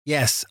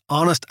Yes,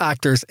 Honest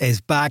Actors is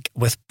back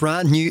with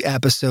brand new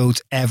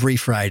episodes every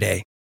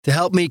Friday. To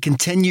help me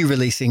continue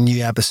releasing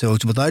new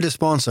episodes without a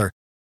sponsor,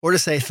 or to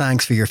say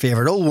thanks for your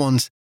favourite old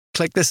ones,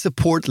 click the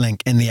support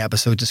link in the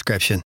episode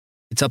description.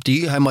 It's up to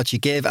you how much you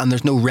give, and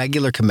there's no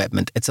regular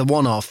commitment. It's a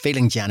one-off,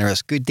 feeling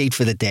generous, good deed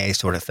for the day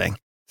sort of thing.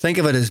 Think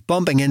of it as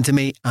bumping into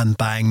me and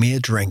buying me a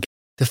drink.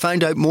 To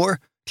find out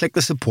more, click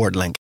the support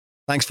link.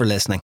 Thanks for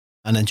listening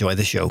and enjoy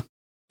the show.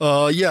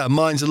 Yeah,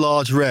 mine's a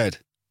large red.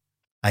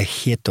 I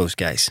hate those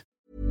guys.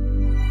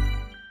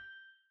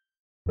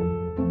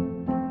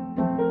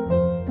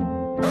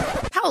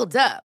 Hold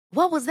up.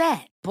 What was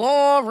that?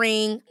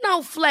 Boring.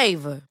 No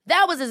flavor.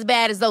 That was as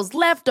bad as those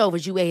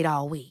leftovers you ate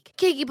all week.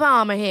 Keke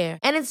Palmer here.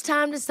 And it's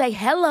time to say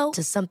hello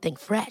to something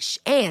fresh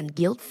and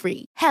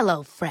guilt-free.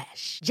 Hello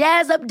Fresh.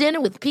 Jazz up dinner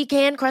with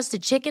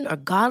pecan-crusted chicken or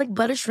garlic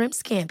butter shrimp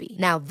scampi.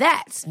 Now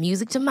that's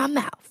music to my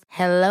mouth.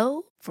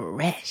 Hello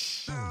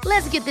Fresh.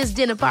 Let's get this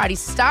dinner party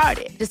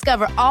started.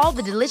 Discover all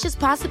the delicious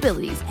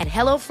possibilities at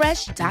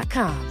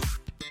hellofresh.com.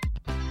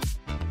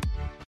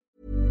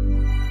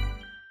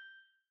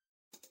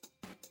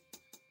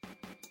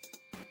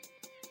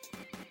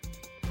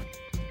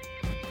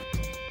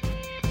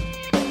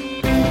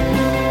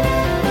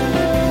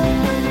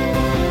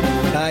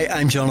 Hi,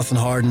 I'm Jonathan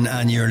Harden,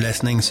 and you're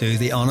listening to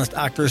the Honest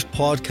Actors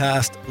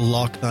Podcast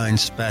Lockdown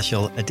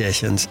Special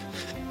Editions.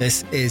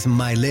 This is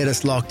my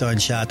latest lockdown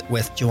chat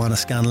with Joanna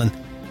Scanlan.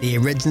 The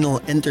original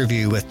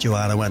interview with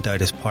Joanna went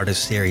out as part of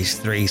Series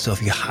 3, so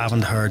if you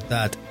haven't heard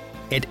that,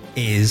 it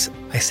is,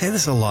 I say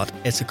this a lot,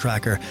 it's a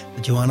cracker.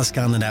 The Joanna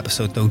Scanlan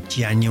episode, though,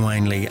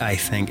 genuinely, I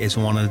think, is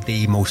one of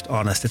the most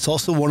honest. It's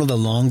also one of the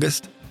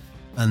longest,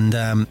 and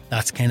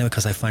that's kind of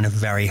because I find it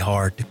very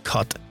hard to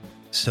cut.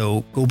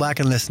 So go back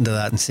and listen to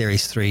that in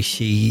Series 3.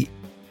 She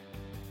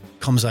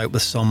comes out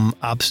with some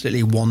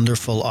absolutely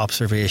wonderful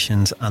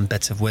observations and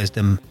bits of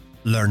wisdom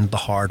learned the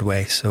hard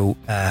way. So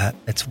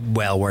it's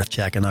well worth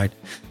checking out.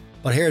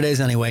 But here it is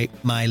anyway,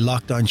 my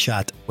lockdown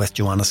chat with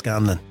Joanna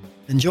Scanlan.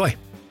 Enjoy.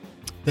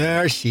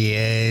 There she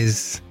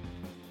is.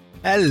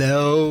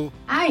 Hello.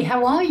 Hi,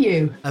 how are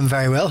you? I'm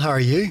very well. How are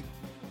you?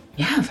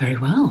 Yeah, very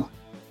well.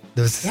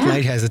 There was a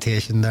slight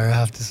hesitation there, I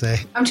have to say.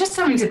 I'm just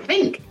having to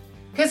think.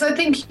 Because I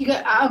think you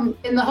get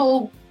in the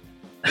whole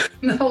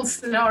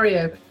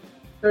scenario,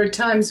 there are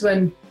times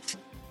when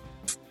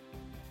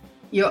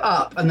you're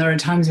up and there are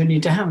times when you're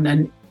down,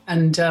 and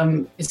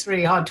it's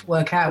really hard to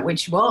work out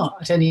which you are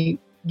at any.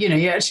 You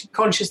actually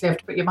consciously have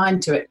to put your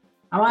mind to it.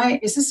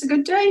 Is this a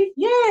good day?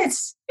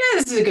 Yes,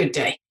 this is a good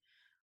day.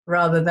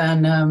 Rather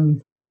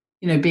than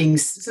being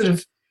sort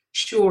of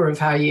sure of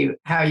how you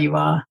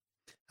are.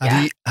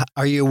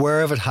 Are you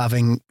aware of it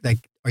having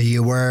Are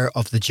you aware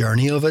of the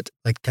journey of it?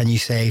 Like, can you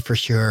say for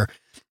sure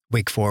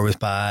week 4 was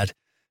bad,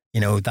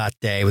 that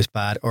day was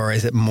bad, or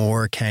is it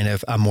more kind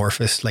of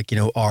amorphous, like,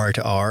 hour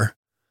to hour?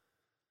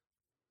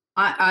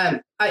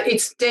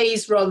 It's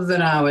days rather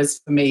than hours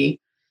for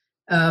me.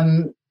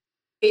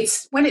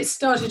 It's when it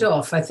started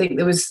off, I think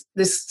there was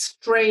this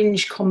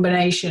strange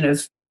combination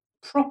of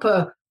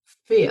proper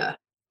fear,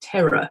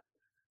 terror,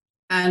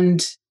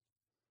 and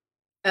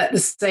at the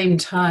same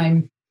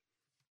time,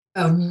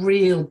 a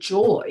real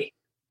joy.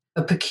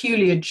 A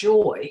peculiar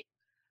joy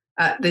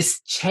at this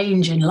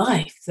change in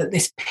life, that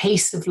this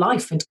pace of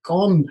life had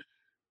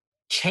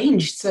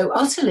changed so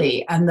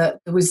utterly, and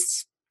that there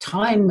was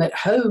time at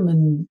home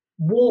and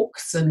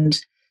walks and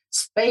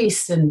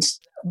space, and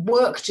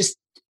work just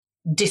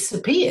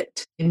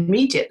disappeared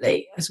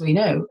immediately, as we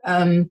know.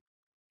 And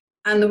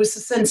there was a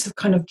sense of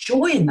kind of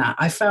joy in that.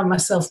 I found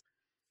myself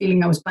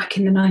feeling I was back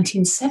in the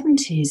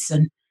 1970s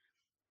and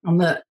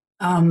that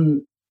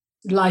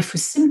life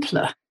was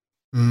simpler.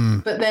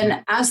 But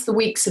then as the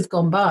weeks have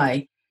gone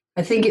by,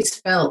 I think it's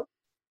felt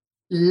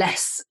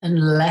less and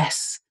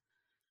less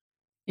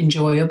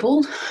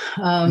enjoyable.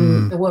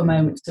 There were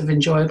moments of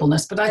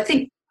enjoyableness, but I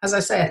think, as I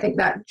say, I think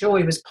that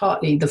joy was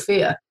partly the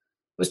fear.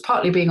 It was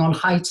partly being on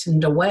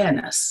heightened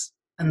awareness,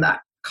 and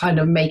that kind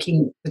of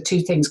making the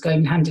two things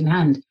going hand in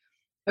hand.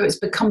 So it's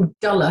become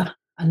duller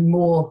and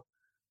more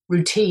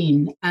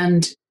routine.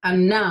 And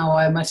now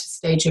I'm at a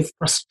stage of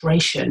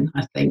frustration,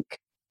 I think,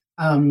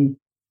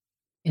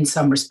 in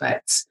some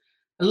respects.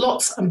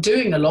 I'm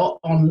doing a lot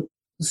on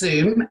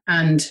Zoom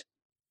and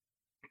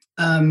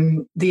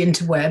the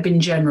interweb in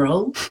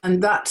general,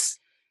 and that's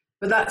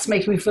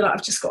making me feel like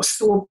I've just got a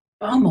sore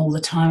bum all the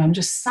time. I'm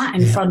just sat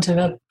in front of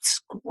a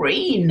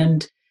screen,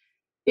 and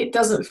it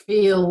doesn't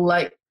feel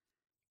like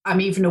I'm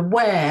even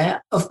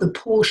aware of the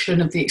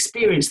portion of the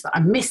experience that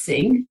I'm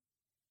missing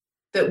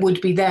that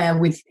would be there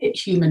with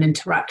human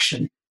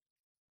interaction.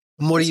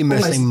 And what are you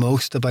missing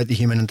most about the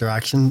human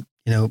interaction?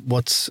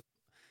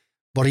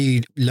 What are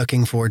you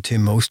looking forward to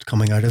most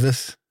coming out of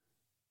this?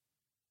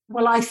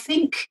 Well, I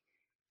think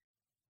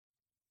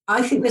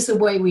there's a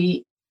way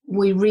we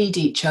read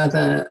each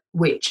other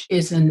which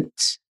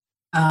isn't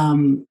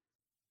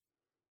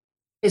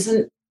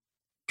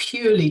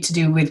purely to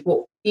do with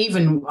what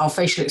even our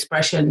facial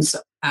expressions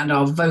and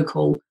our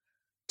vocal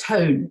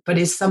tone, but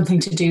is something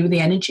to do with the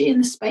energy in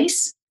the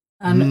space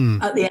and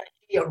the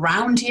energy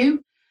around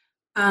you.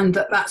 and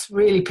that's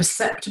really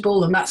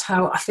perceptible, and that's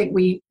how I think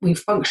we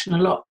function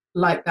a lot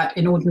like that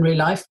in ordinary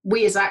life.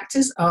 We as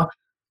actors are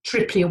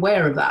triply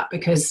aware of that,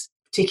 because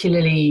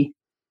particularly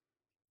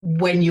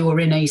when you're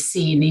in a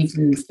scene,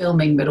 even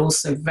filming, but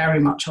also very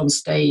much on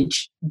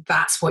stage,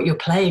 that's what you're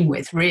playing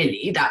with,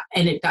 really. That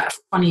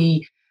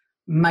funny,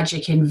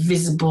 magic,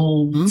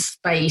 invisible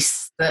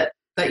space that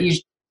you're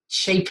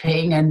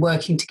shaping and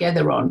working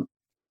together on.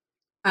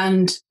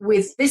 And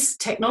with this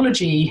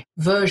technology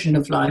version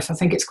of life, I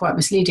think it's quite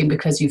misleading,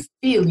 because you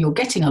feel you're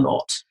getting a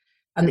lot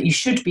and that you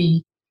should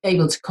be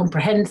able to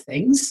comprehend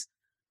things.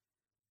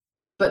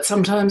 But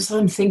sometimes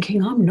I'm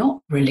thinking I'm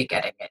not really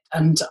getting it.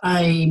 And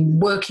I'm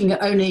working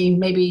at only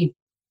maybe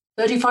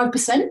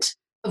 35%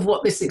 of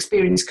what this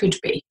experience could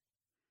be.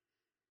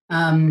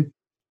 I've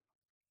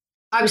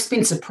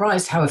been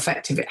surprised how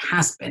effective it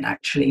has been,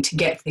 actually, to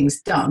get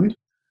things done.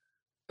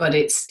 But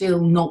it's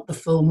still not the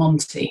full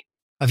Monty.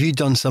 Have you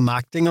done some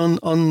acting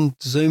on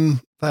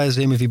Zoom, via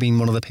Zoom? Have you been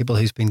one of the people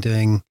who's been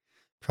doing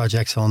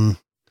projects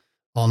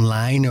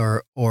online,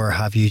 or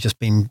have you just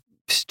been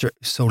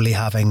solely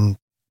having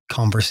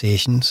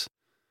conversations?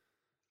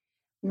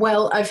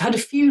 Well, I've had a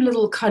few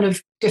little kind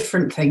of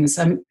different things.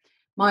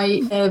 My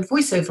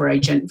voiceover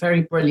agent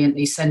very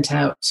brilliantly sent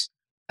out,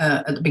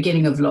 at the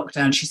beginning of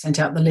lockdown, she sent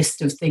out the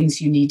list of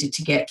things you needed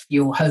to get for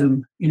your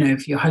home,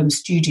 for your home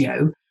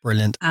studio.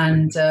 Brilliant.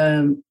 And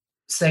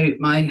so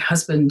my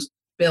husband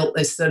built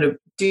this sort of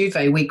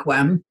duvet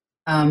wigwam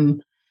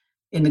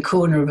in the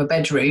corner of a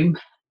bedroom,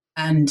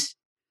 and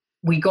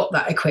we got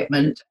that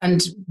equipment.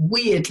 And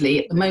weirdly,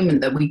 at the moment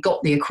that we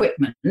got the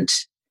equipment,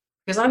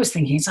 because I was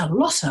thinking it's a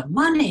lot of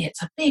money,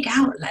 it's a big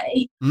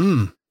outlay.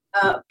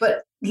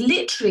 But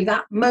literally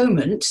that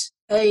moment,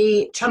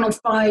 a Channel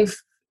 5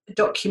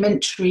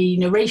 documentary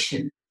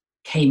narration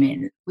came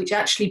in, which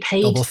actually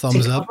paid double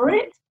thumbs to up. Cover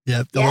it.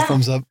 Yeah, double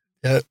thumbs up.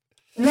 Yeah.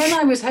 And then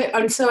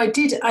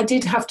I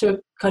did have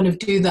to kind of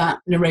do that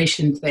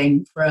narration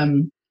thing for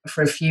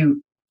a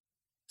few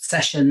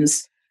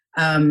sessions.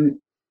 I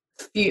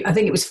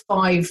think it was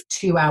 5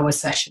 2-hour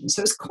sessions,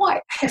 so it was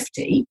quite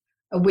hefty.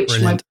 Which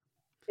Brilliant.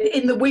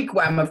 In the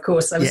wigwam, of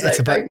course, I was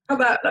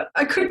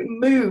I couldn't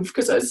move,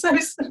 because I was I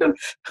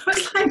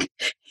was like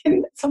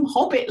in some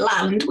hobbit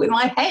land with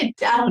my head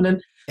down,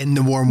 and in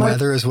the warm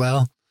weather as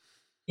well.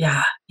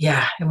 Yeah,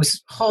 it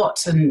was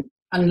hot, and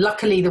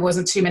luckily there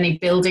wasn't too many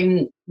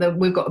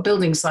we've got a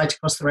building site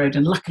across the road,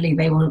 and luckily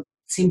they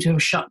seemed to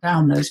have shut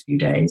down those few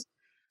days.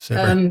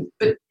 Super.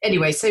 But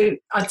anyway, so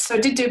I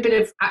did do a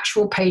bit of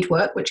actual paid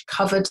work, which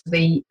covered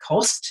the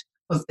cost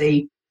of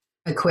the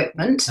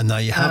equipment. And now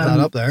you have that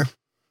up there.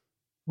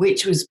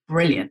 Which was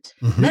brilliant.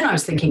 Mm-hmm. And then I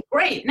was thinking,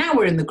 great, now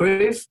we're in the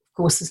groove. Of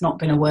course, there's not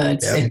been a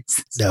word since.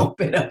 It's not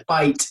been a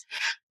bite.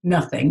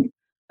 Nothing.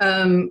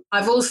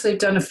 I've also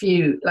done a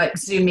few like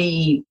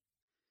Zoomy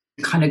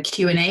kind of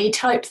Q&A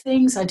type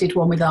things. I did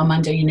one with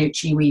Armando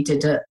Iannucci. We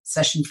did a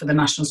session for the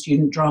National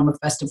Student Drama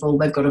Festival.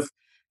 They've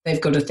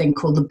got a thing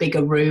called the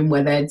Bigger Room,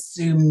 where they're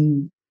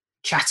Zoom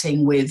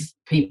chatting with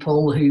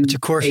people who... Which,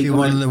 of course, you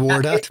won an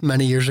award at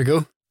many years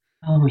ago.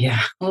 Oh,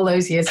 yeah. All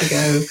those years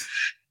ago.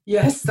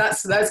 Yes,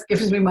 that's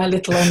gives me my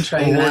little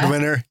entree. Award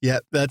winner. Yeah,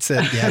 that's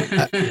it.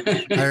 Yeah,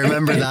 I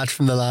remember that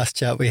from the last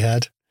chat we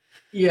had.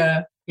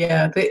 Yeah.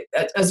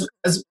 As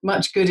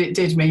much good it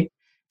did me.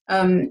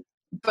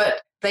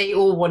 But they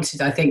all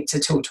wanted, I think, to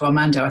talk to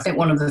Armando. I think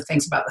one of the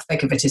things about the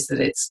thick of it is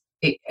that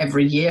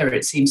every year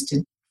it seems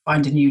to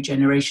find a new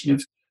generation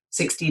of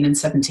 16 and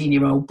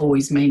 17-year-old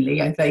boys,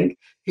 mainly, I think,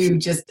 who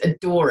just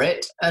adore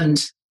it,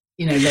 and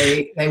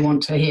they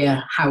want to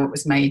hear how it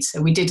was made.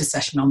 So we did a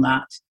session on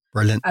that.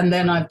 Brilliant. And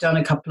then I've done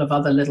a couple of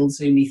other little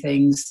Zoomy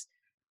things.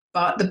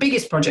 But the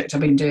biggest project I've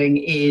been doing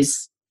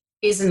is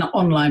an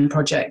online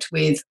project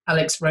with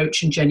Alex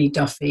Roach and Jenny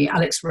Duffy.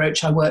 Alex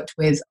Roach I worked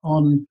with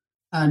on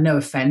No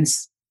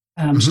Offence.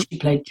 She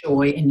played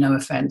Joy in No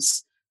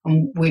Offence.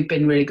 And we've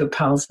been really good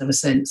pals ever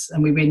since.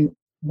 And we've been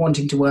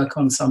wanting to work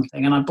on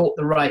something. And I bought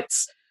the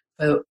rights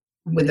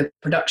with a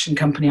production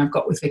company I've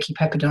got with Vicky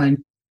Pepperdine,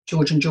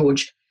 George and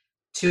George,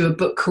 to a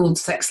book called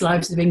Sex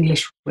Lives of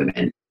English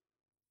Women.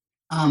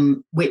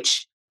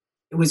 Which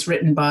was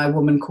written by a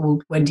woman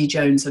called Wendy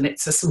Jones, and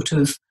it's a sort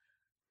of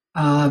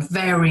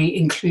very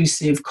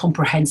inclusive,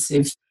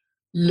 comprehensive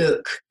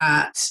look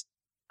at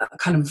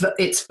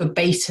it's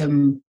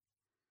verbatim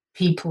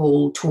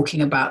people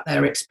talking about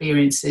their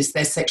experiences,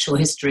 their sexual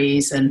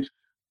histories, and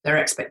their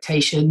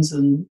expectations,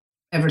 and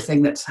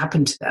everything that's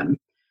happened to them.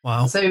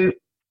 Wow! So,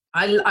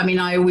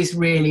 I always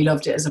really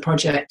loved it as a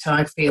project.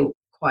 I feel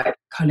quite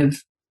kind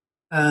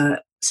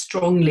of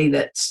strongly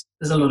that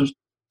there's a lot of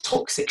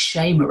toxic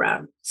shame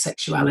around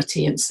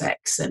sexuality and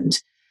sex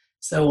and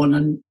so on,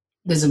 and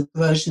there's a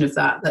version of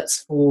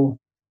that's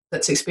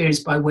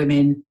experienced by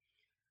women,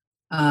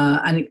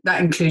 and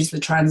that includes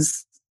the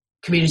trans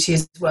community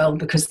as well,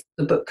 because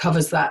the book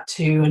covers that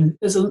too, and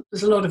there's a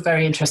lot of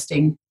very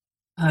interesting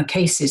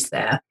cases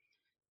there.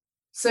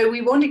 So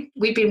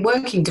we've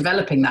been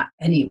developing that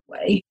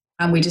anyway,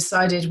 and we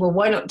decided, well,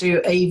 why not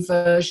do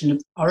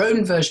our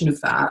own version of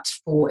that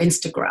for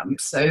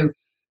Instagram? So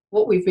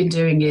what we've been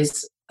doing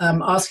is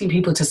asking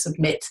people to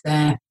submit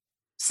their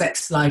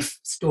sex life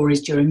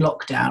stories during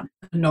lockdown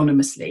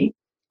anonymously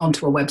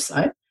onto a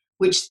website,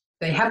 which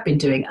they have been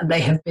doing, and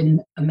they have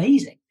been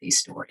amazing, these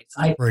stories.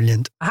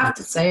 Brilliant. I have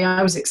to say,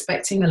 I was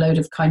expecting a load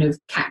of kind of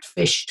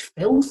catfished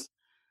filth,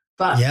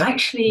 but Yeah.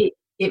 actually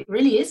it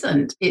really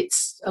isn't.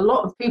 It's a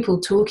lot of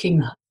people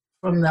talking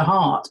from the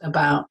heart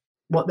about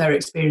what their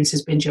experience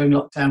has been during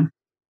lockdown.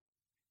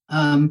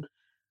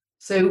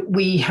 So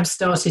we have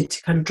started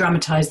to kind of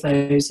dramatize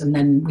those, and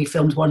then we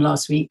filmed one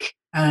last week,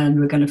 and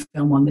we're going to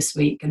film one this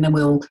week, and then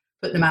we'll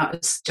put them out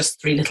as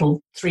just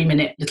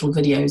 3-minute little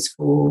videos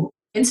for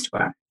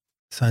Instagram.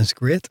 Sounds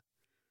great.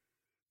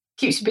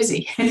 Keeps you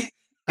busy.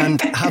 And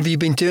have you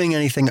been doing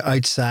anything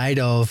outside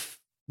of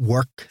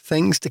work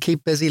things to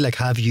keep busy? Like,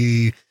 have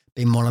you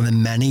been one of the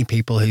many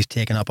people who's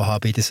taken up a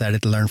hobby,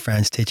 decided to learn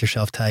French, teach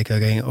yourself Thai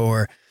cooking,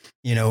 or,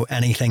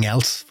 anything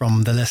else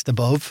from the list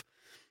above?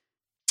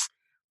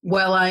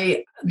 Well,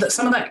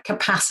 some of that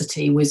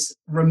capacity was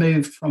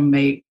removed from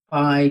me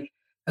by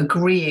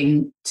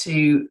agreeing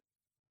to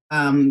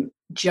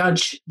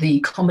judge the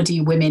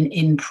Comedy Women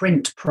in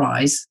Print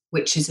Prize,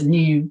 which is a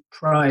new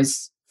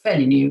prize,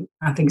 fairly new,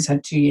 I think it's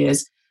had 2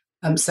 years,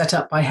 set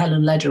up by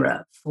Helen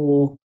Lederer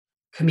for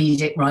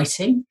comedic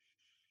writing.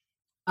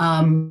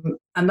 And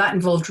that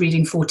involved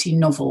reading 14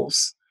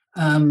 novels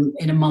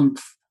in a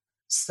month.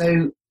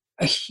 So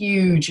a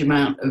huge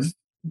amount of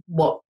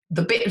what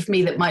the bit of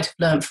me that might have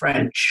learned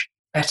French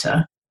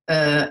better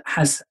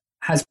has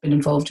been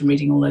involved in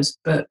reading all those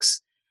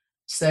books.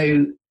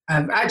 So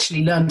I've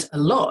actually learned a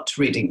lot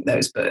reading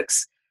those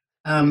books.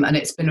 And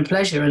it's been a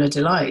pleasure and a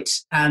delight,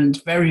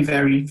 and very,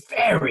 very,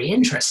 very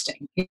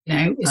interesting.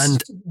 And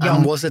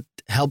was it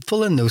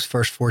helpful in those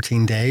first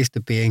 14 days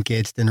to be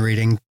engaged in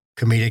reading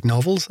comedic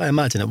novels? I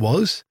imagine it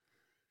was.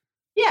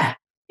 Yeah,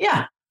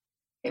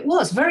 it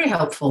was very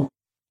helpful.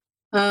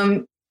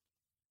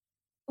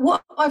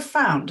 What I've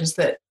found is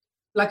that,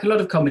 like a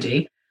lot of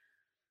comedy,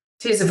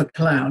 Tears of a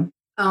Clown,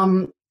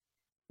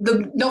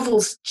 the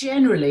novels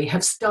generally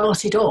have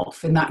started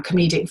off in that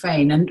comedic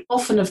vein and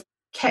often have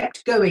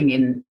kept going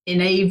in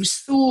a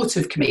sort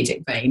of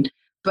comedic vein,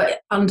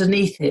 but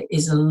underneath it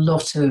is a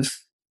lot of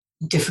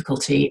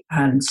difficulty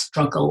and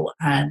struggle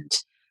and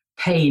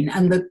pain.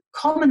 And the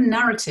common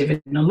narrative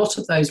in a lot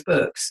of those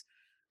books,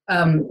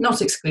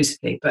 not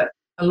exclusively, but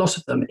a lot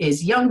of them,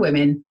 is young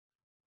women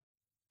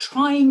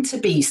trying to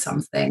be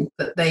something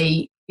that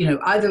they,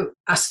 either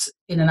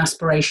in an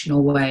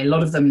aspirational way, a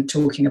lot of them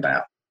talking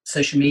about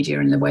social media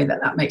and the way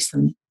that makes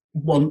them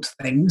want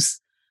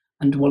things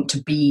and want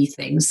to be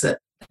things that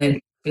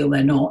they feel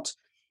they're not,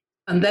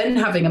 and then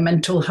having a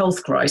mental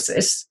health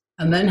crisis,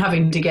 and then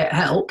having to get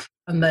help,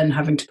 and then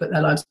having to put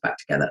their lives back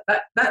together.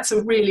 That's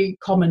a really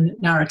common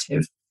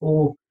narrative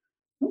for,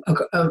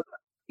 I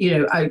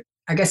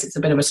guess it's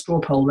a bit of a straw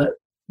poll that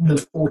the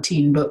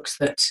 14 books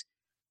that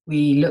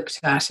we looked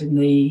at in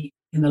the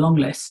long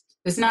list.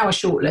 There's now a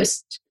short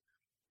list.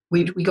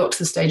 We got to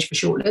the stage for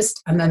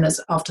shortlist, and then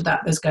after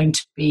that there's going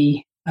to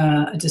be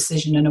a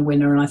decision and a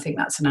winner, and I think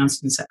that's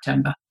announced in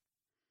September.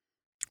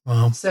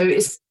 Wow! So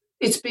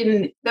that's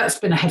been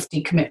a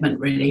hefty commitment,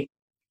 really.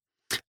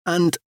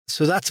 And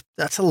so that's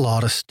a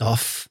lot of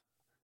stuff,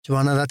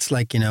 Joanna. That's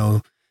like,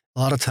 a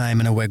lot of time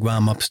in a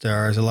wigwam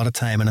upstairs, a lot of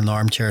time in an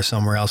armchair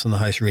somewhere else in the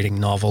house reading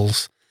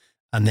novels,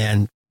 and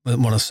then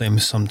one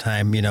assumes some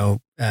time,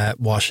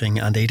 washing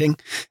and eating.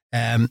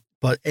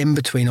 But in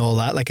between all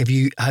that, like, have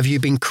you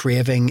been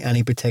craving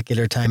any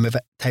particular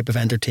type of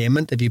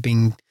entertainment? Have you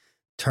been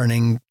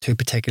turning to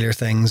particular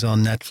things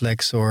on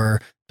Netflix or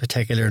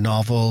particular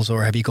novels,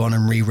 or have you gone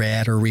and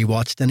reread or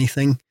rewatched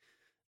anything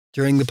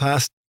during the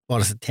past,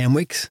 10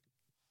 weeks?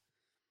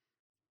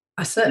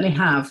 I certainly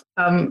have.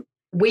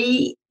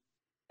 We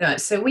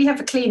have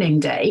a cleaning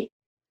day,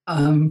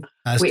 we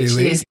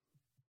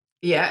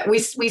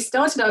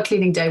started our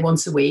cleaning day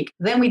once a week.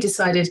 Then we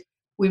decided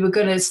we were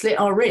going to slit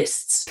our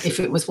wrists if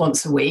it was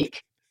once a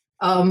week.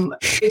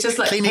 It just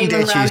cleaning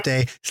day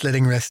Tuesday,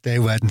 slitting wrist day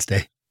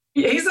Wednesday.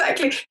 Yeah,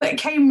 exactly. That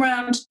came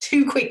round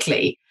too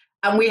quickly,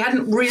 and we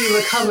hadn't really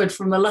recovered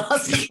from the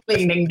last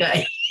cleaning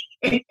day.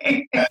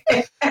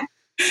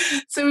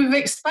 So we've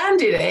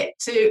expanded it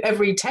to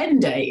every 10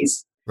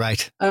 days.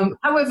 Right.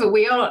 However,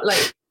 we are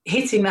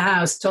hitting the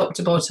house top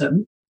to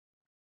bottom.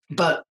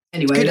 But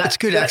anyway, that's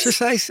good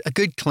exercise. A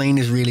good clean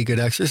is really good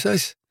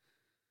exercise.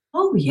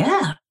 Oh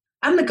yeah.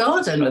 And the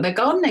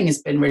gardening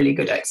has been really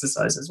good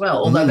exercise as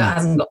well. Although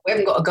we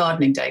haven't got a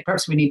gardening day.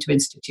 Perhaps we need to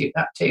institute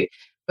that too.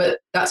 But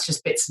that's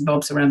just bits and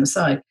bobs around the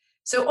side.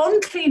 So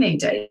on cleaning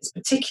days,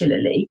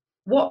 particularly,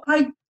 what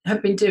I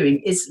have been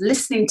doing is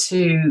listening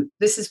to,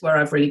 this is where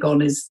I've really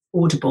gone, is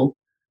Audible.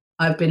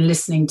 I've been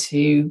listening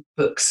to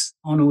books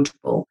on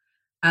Audible.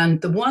 And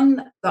the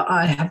one that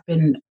I have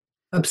been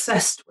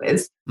obsessed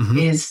with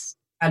is,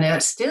 and I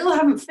still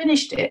haven't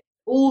finished it,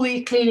 all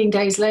the cleaning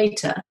days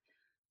later,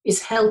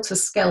 is Helter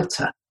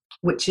Skelter,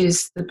 which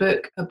is the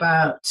book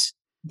about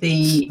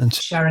the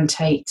Sharon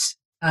Tate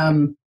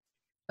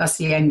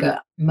Bassienga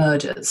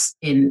murders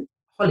in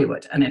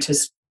Hollywood. And it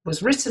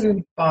was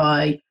written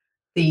by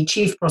the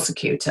chief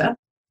prosecutor.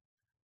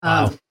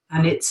 Wow.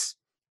 And it's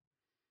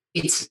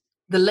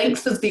the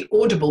length of the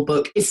Audible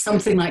book is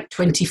something like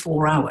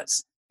 24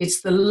 hours.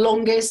 It's the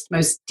longest,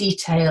 most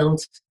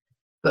detailed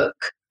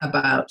book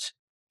about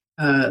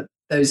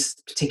those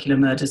particular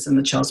murders and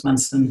the Charles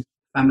Manson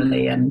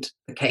family and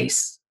the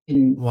case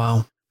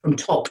Wow. from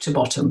top to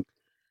bottom.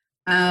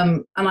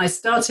 And I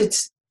started,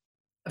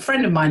 a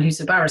friend of mine who's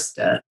a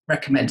barrister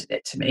recommended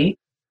it to me.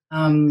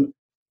 And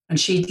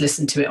she'd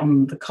listened to it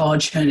on the car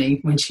journey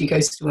when she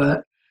goes to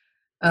work.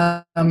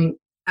 And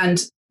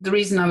the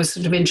reason I was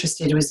sort of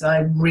interested was I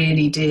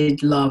really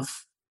did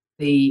love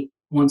the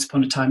Once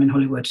Upon a Time in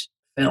Hollywood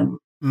film,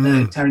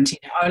 the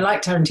Tarantino. I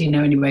like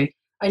Tarantino anyway.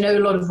 I know a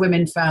lot of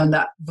women found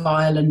that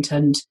violent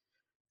and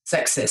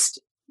sexist,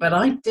 but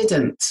I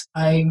didn't.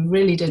 I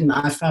really didn't.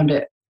 I found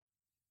it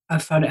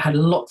had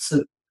lots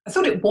of, I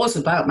thought it was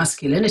about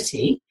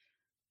masculinity,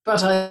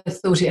 but I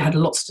thought it had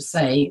lots to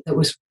say that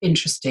was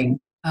interesting.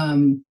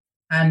 And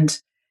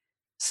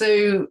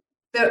so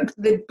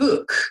the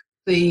book,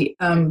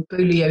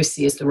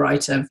 Bugliosi is the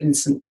writer, I think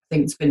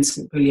it's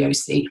Vincent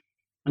Bugliosi,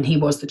 and he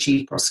was the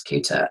chief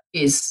prosecutor,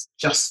 is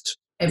just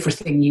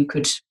everything you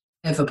could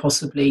ever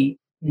possibly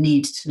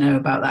need to know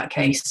about that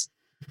case.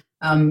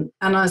 And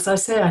as I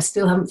say, I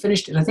still haven't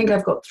finished it. I think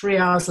I've got 3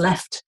 hours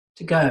left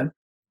to go,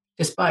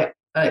 despite.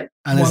 And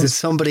is it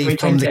somebody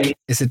from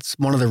is it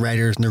one of the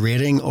writers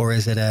narrating, or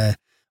is it a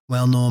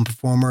well-known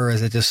performer, or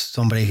is it just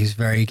somebody who's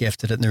very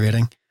gifted at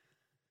narrating?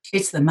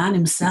 It's the man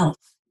himself.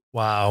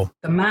 Wow.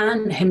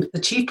 The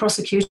chief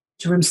prosecutor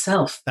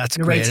himself. That's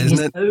narrating great,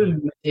 isn't it? His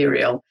own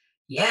material.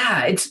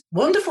 Yeah, it's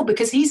wonderful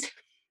because he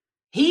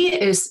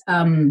is.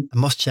 I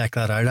must check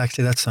that out.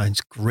 Actually, that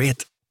sounds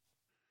great.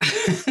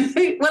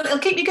 Well, it'll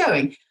keep you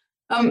going.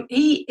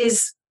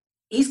 He's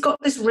got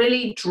this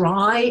really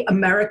dry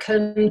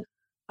American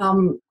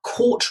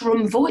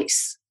courtroom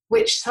voice,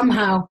 which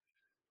somehow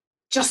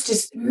just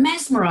is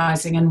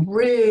mesmerizing and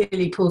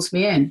really pulls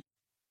me in.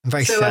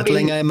 Very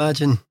settling, I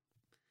imagine.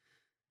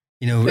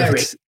 You know,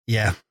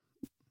 yeah.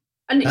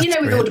 And that's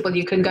with Audible,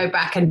 you can go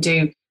back and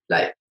do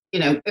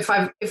if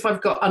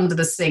I've got under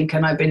the sink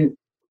and I've been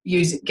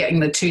getting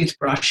the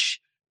toothbrush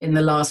in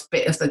the last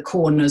bit of the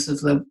corners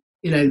of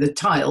the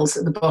tiles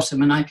at the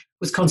bottom, and I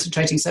was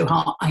concentrating so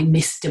hard I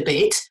missed a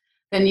bit.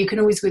 Then you can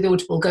always with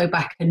Audible go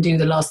back and do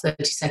the last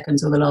 30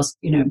 seconds or the last,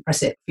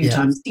 press it a few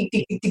times, tick,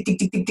 tick, tick, tick, tick,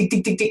 tick, tick,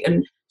 tick, tick, tick,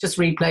 and just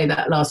replay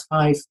that last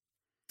 5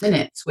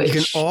 minutes. Which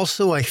you can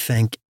also, I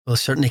think,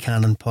 certainly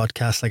can in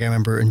podcasts. Like I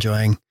remember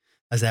enjoying,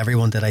 as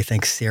everyone did, I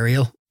think,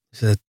 Serial.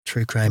 It's a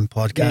true crime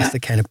podcast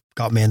that kind of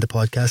got me into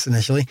podcasts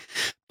initially.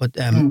 But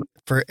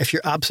if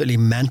you're absolutely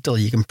mental,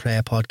 you can play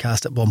a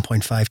podcast at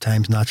 1.5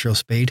 times natural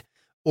speed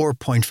or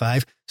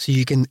 0.5. So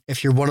you can,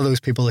 if you're one of those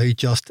people who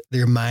just,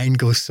 their mind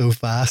goes so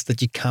fast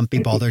that you can't be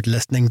bothered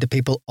listening to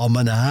people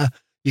and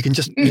you can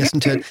just listen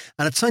to it.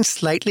 And it sounds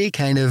slightly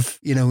kind of,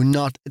 it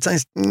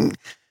sounds,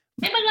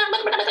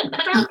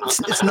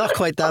 it's not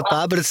quite that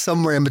bad, but it's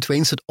somewhere in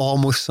between. So it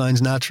almost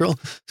sounds natural.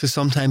 So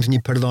sometimes when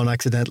you put it on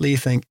accidentally, you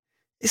think,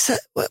 is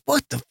that,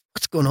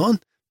 what's going on?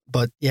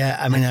 But yeah,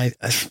 I mean,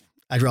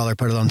 I'd rather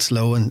put it on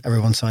slow and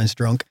everyone sounds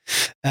drunk.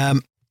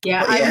 I'm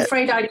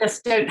afraid I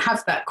just don't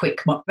have that quick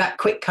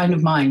kind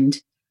of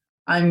mind.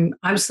 I'm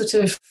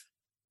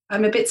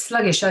a bit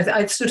sluggish.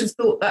 I sort of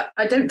thought that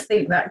I don't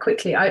think that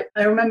quickly. I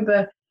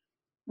remember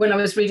when I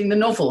was reading the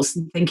novels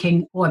and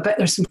thinking, I bet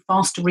there's some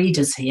faster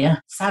readers here.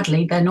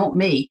 Sadly, they're not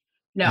me.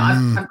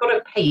 I've got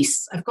a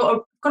pace. I've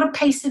got a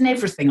pace in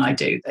everything I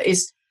do that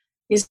is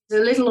a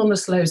little on the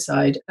slow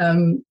side. But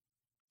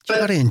you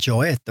got to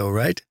enjoy it though,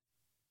 right?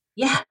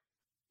 Yeah.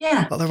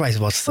 Otherwise,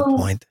 what's the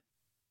point?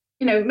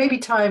 Maybe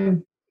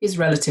time is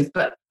relative,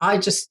 but I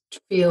just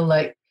feel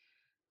like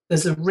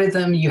there's a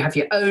rhythm. You have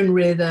your own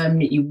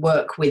rhythm. You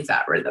work with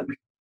that rhythm.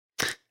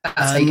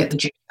 That's how you get the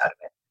juice out of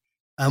it.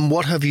 And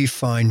what have you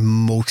found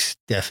most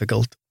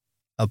difficult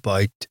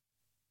about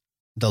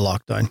the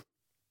lockdown?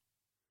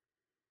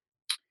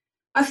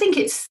 I think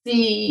it's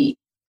the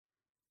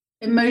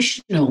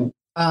emotional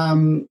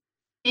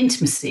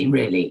intimacy,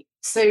 really.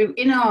 So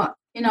in our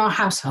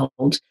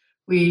household,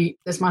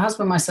 there's my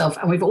husband, myself,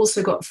 and we've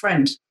also got a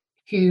friend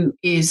who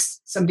is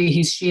somebody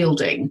who's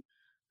shielding,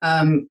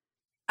 and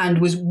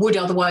would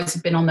otherwise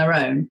have been on their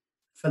own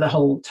for the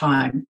whole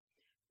time.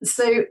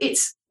 So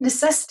it's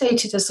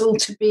necessitated us all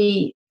to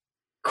be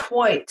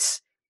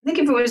quite. I think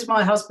if it was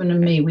my husband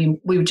and me, we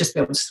would just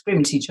be able to scream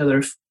at each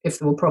other if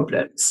there were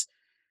problems,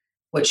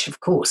 which of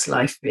course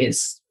life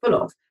is full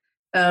of.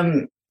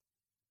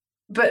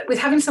 But with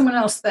having someone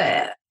else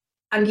there,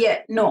 and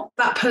yet not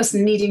that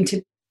person needing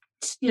to,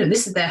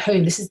 this is their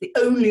home. This is the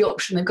only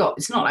option they've got.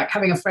 It's not like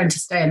having a friend to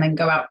stay and then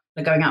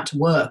they're going out to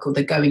work or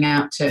they're going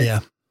out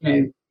to,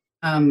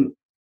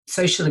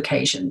 social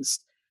occasions.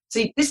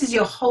 So this is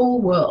your whole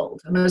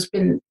world. And there's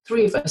been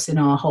 3 of us in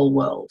our whole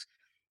world.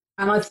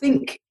 And I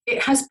think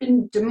it has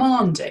been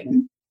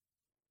demanding,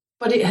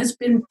 but it has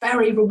been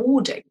very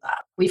rewarding that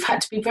we've had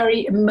to be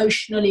very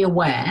emotionally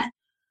aware,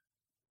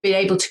 be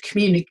able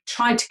to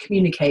try to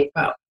communicate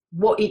about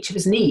what each of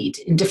us need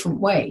in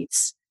different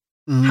ways.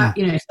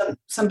 Mm.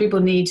 Some people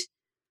need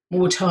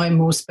more time,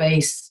 more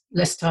space,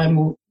 less time,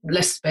 or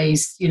less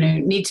space,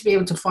 need to be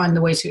able to find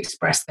the way to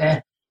express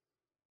their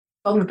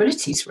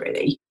vulnerabilities,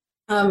 really.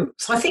 So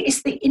I think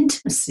it's the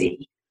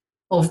intimacy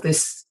of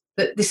this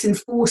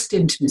enforced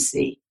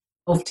intimacy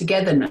of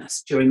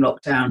togetherness during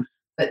lockdown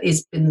that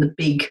has been the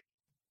big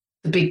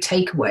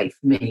takeaway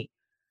for me.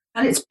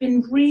 And it's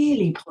been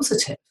really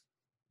positive,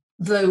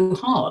 though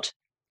hard.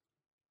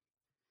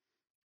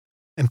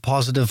 And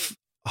positive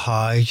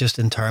how, just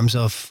in terms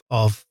of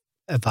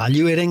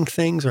evaluating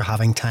things or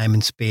having time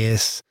and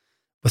space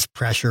with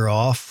pressure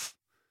off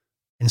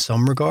in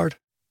some regard?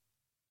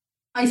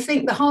 I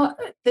think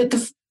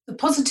the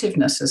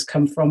positiveness has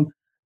come from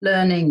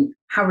learning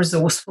how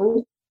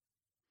resourceful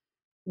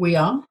we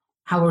are,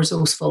 how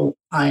resourceful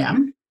I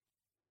am.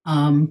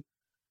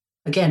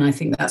 Again, I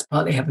think that's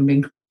partly having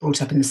been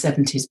brought up in the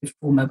 70s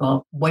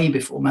way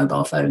before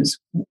mobile phones,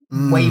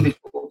 way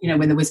before,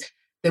 when there was,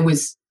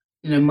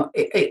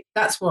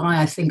 that's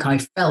why I think I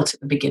felt at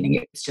the beginning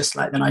it was just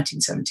like the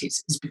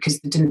 1970s, is because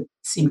there didn't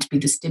seem to be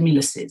the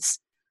stimuluses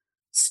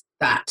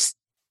that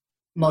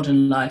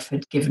modern life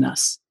had given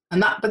us.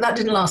 But that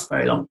didn't last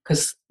very long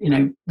because,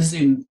 the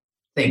Zoom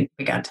thing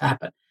began to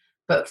happen.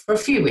 But for a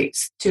few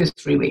weeks, 2 or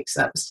 3 weeks,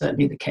 that was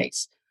certainly the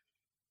case.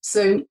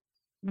 So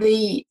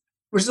the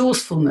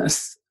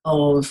resourcefulness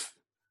of,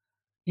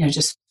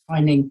 just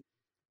finding,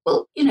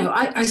 well,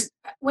 I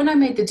when I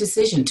made the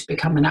decision to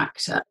become an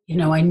actor,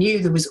 I knew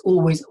there was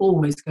always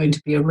going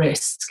to be a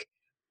risk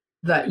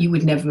that you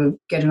would never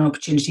get an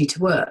opportunity to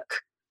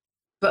work.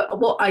 But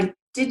what I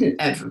didn't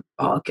ever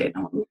bargain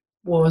on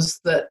was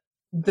that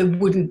there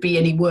wouldn't be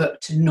any work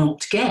to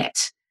not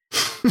get.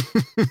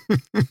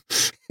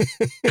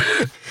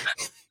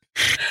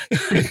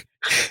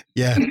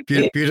 Yeah,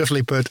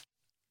 beautifully put.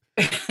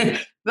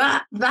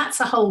 That's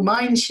a whole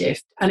mind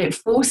shift, and it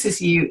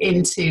forces you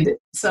into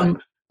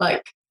some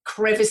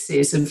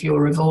crevices of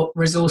your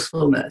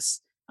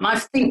resourcefulness. And I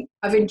think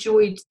I've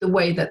enjoyed the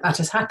way that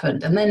has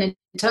happened. And then in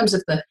terms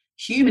of the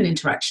human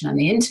interaction and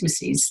the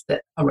intimacies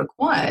that are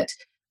required,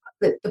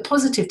 the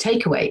positive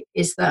takeaway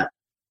is that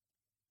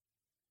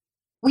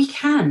we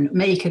can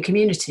make a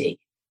community,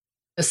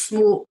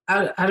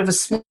 out of a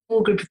small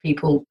group of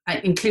people,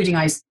 including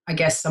I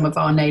guess some of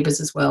our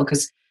neighbours as well,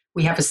 because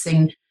we have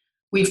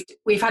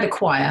we've had a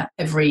choir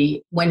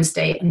every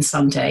Wednesday and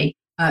Sunday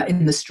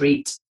in the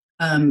street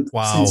since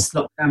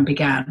lockdown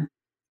began.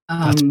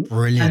 That's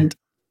brilliant. And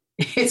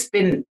it's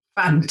been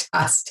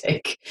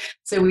fantastic.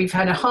 So we've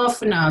had a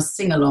half an hour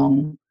sing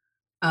along,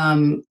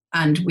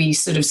 and we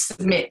sort of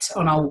submit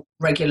on our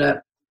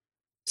regular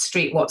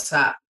street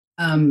WhatsApp,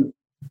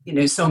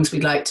 songs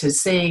we'd like to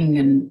sing,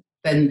 and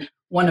then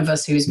one of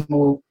us who's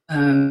more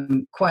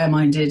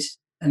choir-minded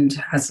and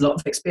has a lot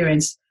of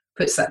experience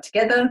puts that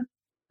together,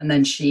 and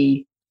then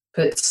she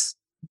puts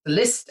the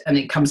list, and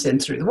it comes in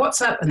through the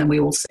WhatsApp, and then we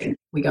all sing.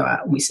 We go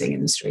out and we sing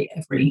in the street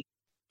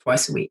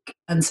twice a week,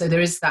 and so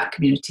there is that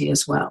community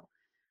as well.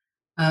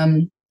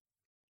 And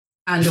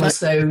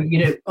also,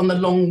 on the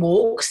long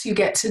walks, you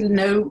get to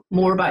know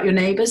more about your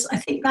neighbours. I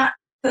think that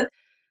the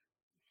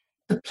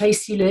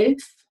place you live,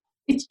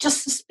 it's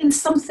just has been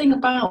something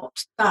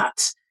about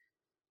that,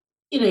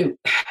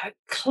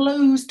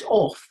 closed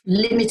off,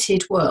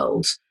 limited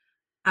world,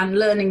 and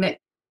learning that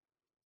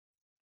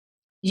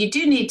you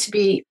do need to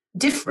be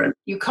different.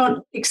 You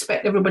can't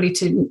expect everybody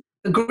to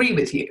agree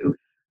with you.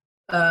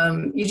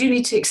 You do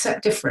need to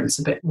accept difference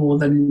a bit more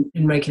than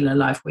in regular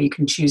life, where you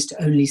can choose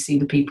to only see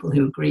the people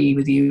who agree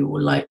with you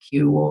or like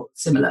you or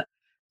similar.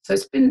 So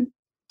it's been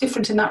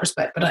different in that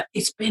respect, but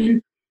it's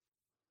been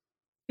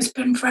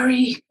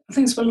very, I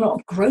think there's been a lot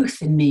of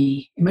growth in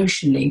me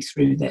emotionally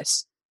through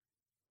this.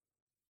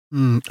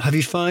 Have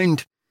you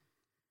found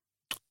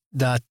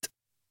that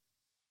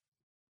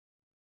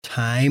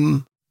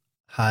time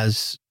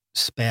has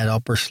sped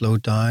up or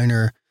slowed down,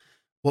 or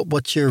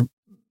what's your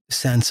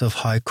sense of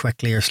how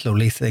quickly or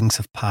slowly things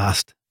have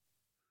passed?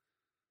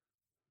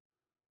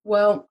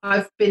 Well,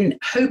 I've been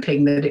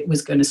hoping that it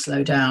was going to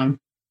slow down,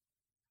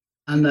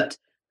 and that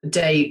the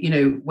day,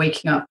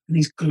 waking up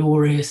these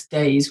glorious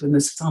days when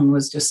the sun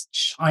was just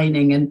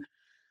shining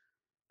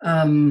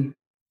and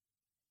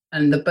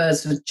the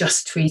birds were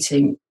just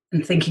tweeting,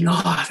 and thinking,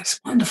 oh,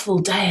 this wonderful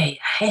day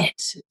ahead.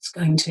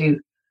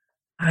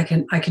 I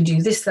can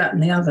do this, that,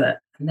 and the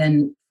other. And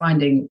then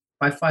finding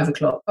by 5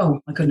 o'clock, oh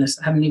my goodness,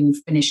 I haven't even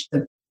finished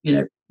the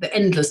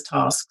endless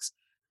tasks,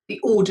 the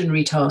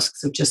ordinary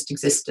tasks of just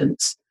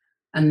existence.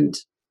 And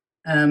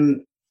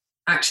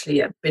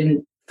actually I've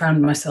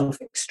found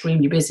myself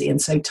extremely busy.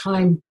 And so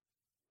time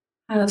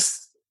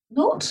has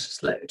not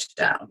slowed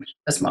down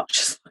as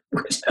much as I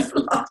would have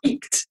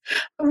liked.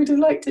 I would have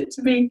liked it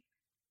to be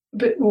a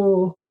bit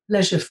more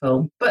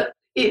leisureful. But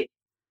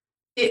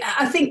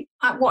I think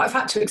what I've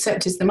had to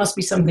accept is there must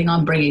be something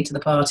I'm bringing to the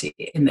party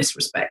in this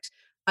respect.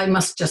 I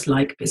must just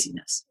like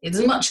busyness.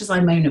 As much as I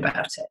moan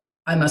about it,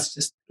 I must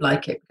just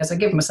like it, because I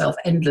give myself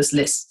endless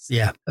lists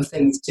of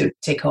things to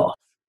tick off.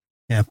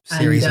 Yeah,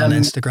 series on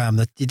Instagram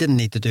that you didn't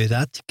need to do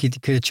that. You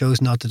could have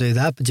chosen not to do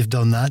that, but you've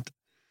done that.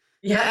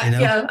 Yeah, you know?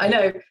 yeah, I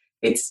know.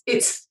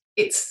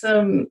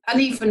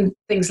 And even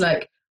things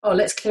like, oh,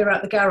 let's clear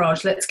out the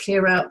garage, let's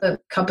clear out the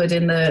cupboard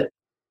in the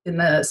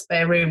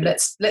spare room,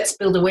 let's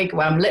build a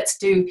wigwam, let's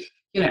do,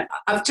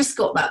 I've just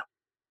got that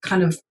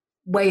kind of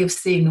way of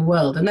seeing the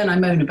world. And then I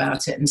moan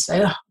about it and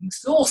say, oh, I'm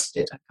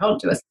exhausted, I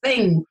can't do a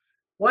thing.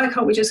 Why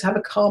can't we just have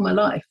a calmer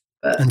life?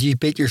 But And you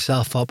beat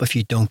yourself up if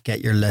you don't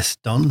get your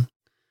list done.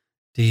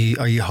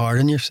 Are you hard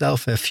on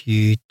yourself if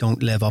you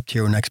don't live up to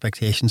your own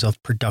expectations of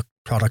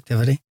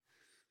productivity?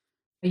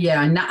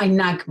 yeah, I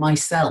nag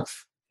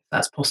myself, if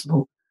that's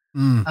possible.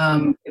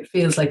 It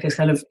feels like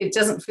it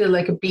doesn't feel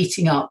like a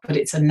beating up, but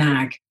it's a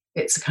nag.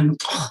 It's a kind of,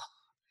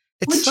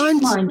 would you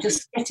mind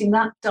just getting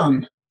that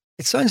done?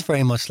 It sounds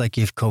very much like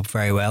you've coped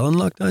very well in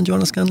lockdown,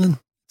 Joanna Scanlan. It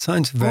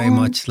sounds very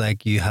much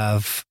like you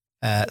have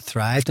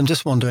thrived. I'm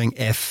just wondering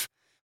if,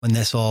 when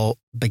this all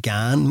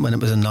began, when it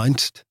was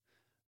announced,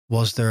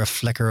 was there a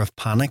flicker of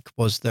panic?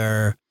 Was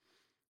there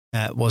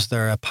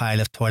a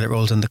pile of toilet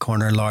rolls in the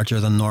corner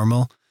larger than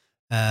normal?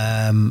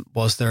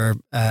 Was there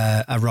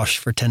a rush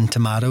for tinned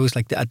tomatoes?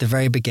 Like at the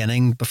very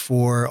beginning,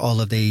 before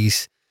all of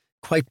these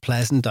quite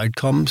pleasant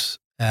outcomes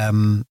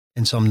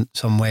in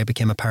some way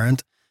became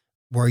apparent,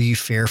 were you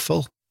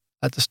fearful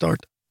at the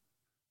start?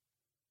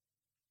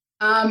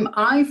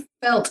 I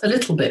felt a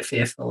little bit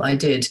fearful. I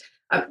did.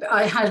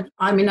 I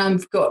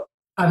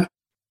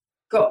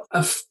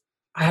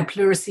had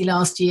pleurisy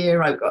last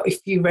year. I've got a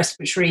few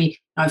respiratory.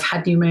 I've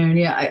had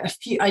pneumonia.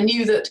 I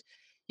knew that,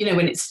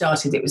 when it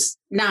started, it was.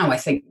 Now I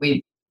think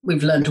we've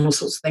learned all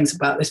sorts of things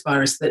about this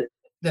virus that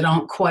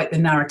aren't quite the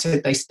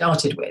narrative they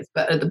started with.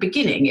 But at the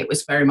beginning, it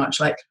was very much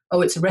like, oh,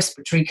 it's a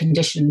respiratory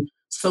condition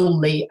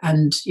solely,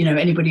 and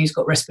anybody who's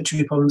got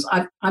respiratory problems.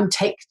 I'm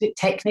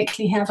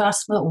technically have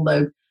asthma,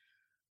 although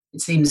it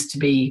seems to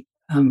be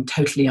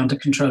totally under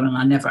control, and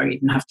I never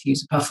even have to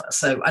use a puffer.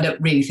 So I don't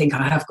really think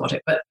I have got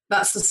it. But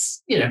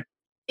that's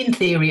in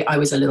theory, I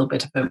was a little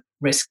bit of a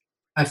risk.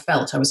 I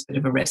felt I was a bit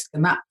of a risk,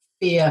 and that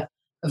fear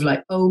of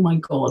like, oh my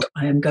God,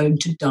 I am going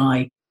to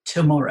die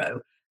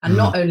tomorrow. And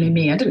not only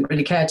me, I didn't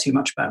really care too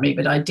much about me,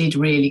 but I did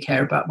really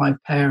care about my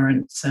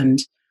parents and,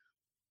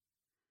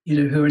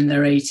 who are in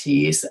their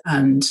 80s,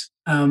 and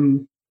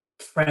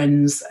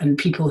friends and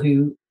people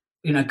who,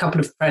 a couple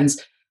of friends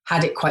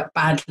had it quite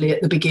badly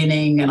at the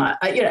beginning. And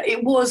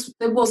there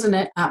was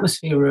an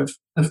atmosphere of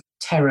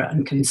terror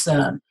and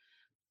concern.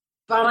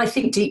 But I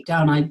think deep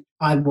down,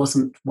 I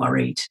wasn't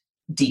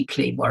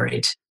deeply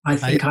worried. I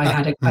think I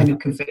had a kind of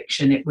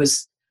conviction it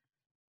was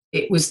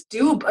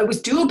doable. It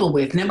was doable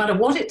with, no matter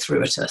what it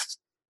threw at us.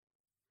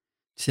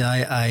 See,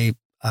 I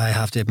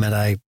have to admit,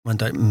 I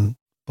went out and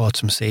bought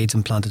some seeds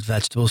and planted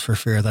vegetables for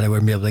fear that I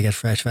wouldn't be able to get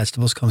fresh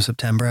vegetables come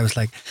September. I was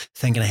like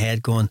thinking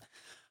ahead, going,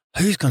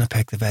 who's going to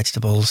pick the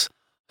vegetables?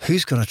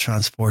 Who's going to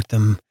transport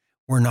them?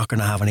 We're not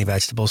going to have any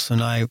vegetables. So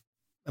now,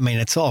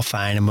 it's all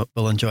fine and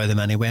we'll enjoy them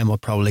anyway, and we'll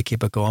probably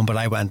keep it going. But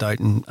I went out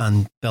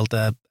and built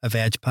a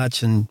veg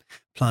patch and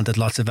planted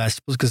lots of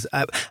vegetables because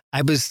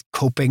I was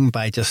coping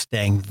by just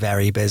staying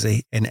very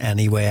busy in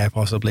any way I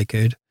possibly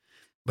could,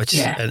 which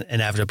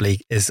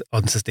inevitably is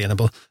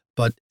unsustainable.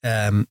 But,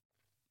 and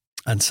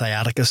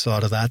sciatica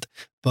sort of that.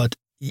 But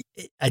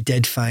I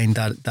did find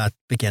that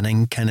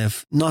beginning kind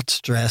of not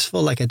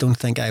stressful. Like, I don't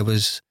think I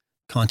was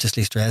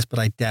consciously stressed, but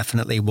I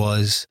definitely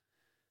was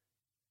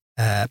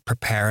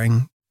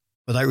preparing,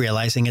 without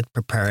realizing it,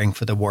 preparing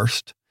for the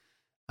worst.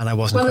 And I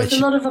wasn't. Well, there's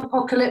a lot of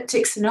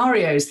apocalyptic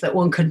scenarios that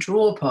one can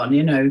draw upon.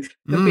 There've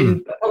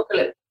been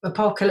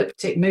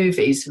apocalyptic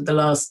movies for the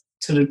last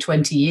sort of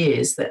 20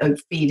 years that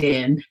feed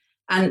in.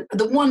 And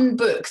the one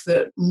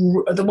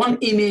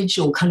image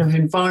or kind of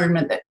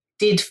environment that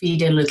did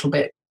feed in a little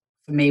bit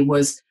for me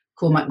was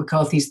Cormac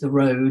McCarthy's The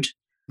Road.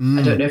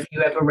 I don't know if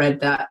you ever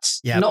read that.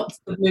 Yep. Not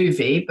the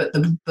movie, but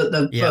the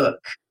book,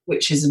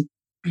 which is a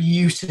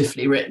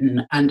beautifully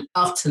written and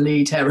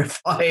utterly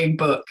terrifying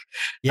book.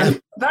 Yeah.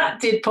 And that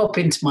did pop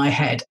into my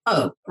head.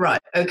 Oh,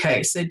 right.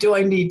 Okay. So do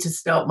I need to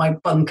start my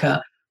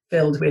bunker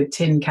filled with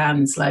tin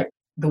cans like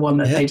the one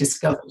that they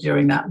discovered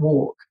during that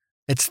walk?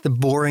 It's the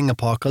boring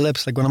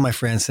apocalypse. Like one of my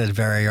friends said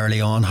very early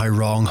on how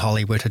wrong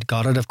Hollywood had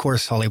got it. Of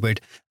course,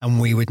 Hollywood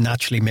and we would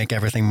naturally make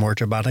everything more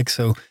dramatic.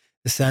 So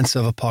the sense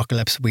of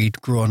apocalypse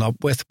we'd grown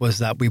up with was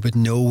that we would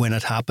know when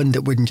it happened.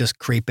 It wouldn't just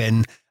creep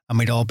in and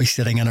we'd all be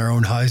sitting in our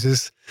own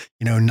houses,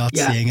 not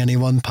seeing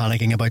anyone,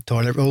 panicking about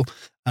toilet roll.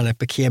 And it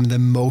became the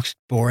most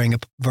boring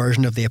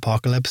version of the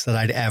apocalypse that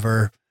I'd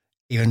ever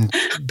even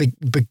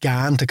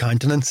began to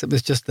countenance. It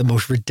was just the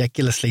most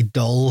ridiculously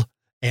dull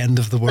end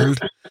of the world.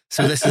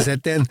 So this is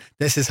it then.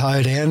 This is how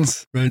it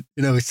ends. Right?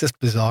 It's just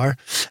bizarre.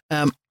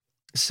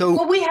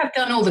 Well, we have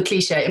done all the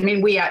cliche.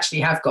 We actually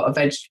have got a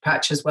veg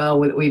patch as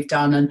well that we've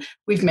done, and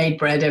we've made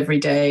bread every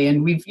day,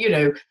 and we've,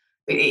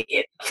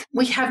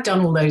 we have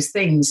done all those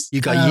things.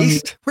 You got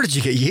yeast? Where did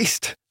you get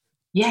yeast?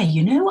 Yeah,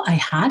 I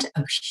had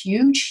a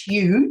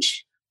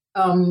huge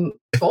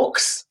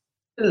box.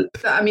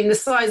 The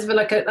size of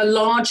a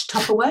large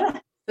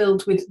Tupperware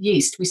filled with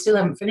yeast. We still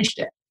haven't finished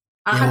it.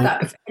 I had that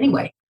before,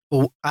 anyway.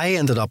 Well, I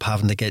ended up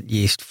having to get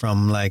yeast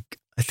from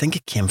I think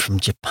it came from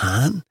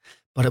Japan,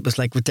 but it was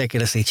like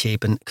ridiculously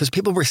cheap. And because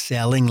people were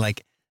selling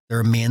like the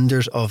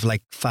remainders of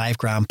like 5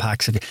 gram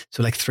packs of,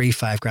 so like 3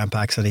 5 gram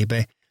packs on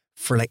eBay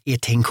for like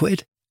 18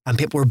 quid. And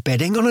people were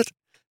bidding on it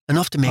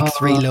enough to make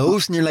 3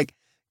 loaves. And you're like,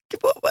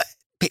 what?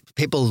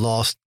 People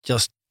lost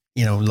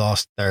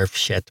their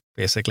shit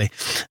basically.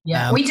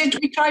 Yeah, we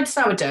tried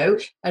sourdough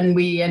and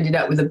we ended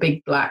up with a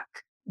big black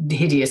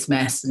hideous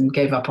mess and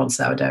gave up on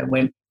sourdough.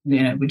 We're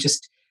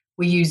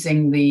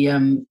using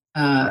the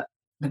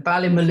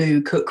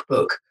Ballymaloe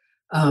cookbook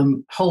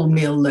whole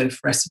meal loaf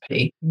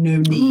recipe. No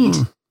need.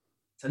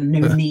 It's a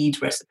no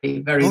need recipe.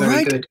 Very,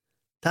 very good.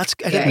 I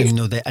didn't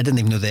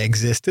even know they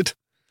existed.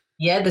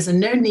 Yeah, there's a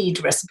no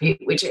need recipe,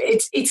 which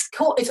it's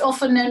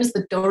often known as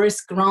the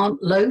Doris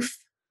Grant loaf.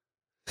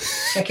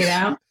 Check it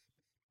out.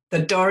 The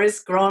Doris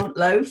Grant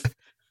loaf.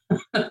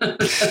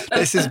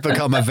 This has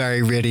become a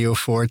very Radio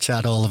 4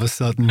 chat all of a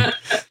sudden.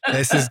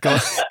 This is gone.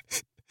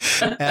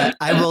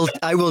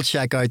 I will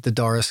check out the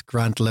Doris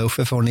Grant loaf,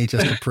 if only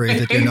just to prove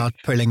that you're not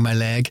pulling my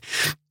leg.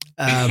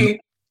 I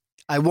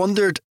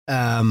wondered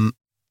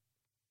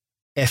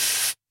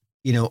if,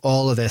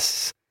 all of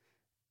this,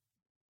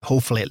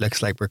 hopefully it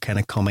looks like we're kind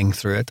of coming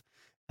through it.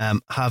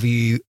 Have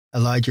you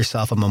allowed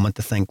yourself a moment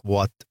to think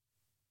what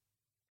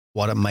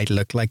it might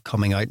look like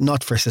coming out?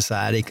 Not for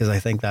society, because I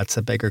think that's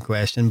a bigger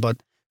question, but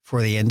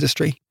for the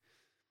industry?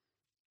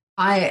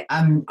 I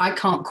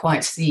can't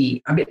quite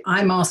see. I mean,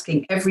 I'm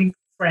asking every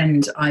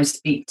friend I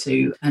speak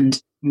to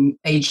and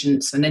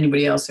agents and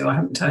anybody else who I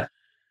happen to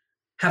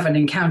have an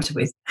encounter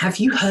with, have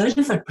you heard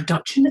of a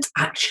production that's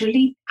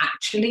actually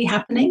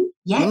happening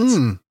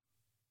yet?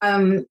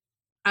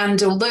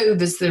 And although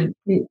there's the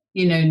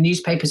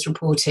newspapers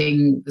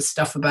reporting the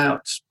stuff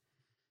about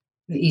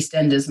the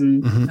EastEnders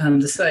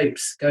and the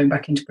soaps going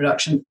back into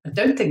production, I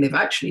don't think they've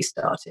actually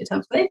started,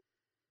 have they?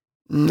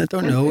 I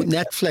don't know.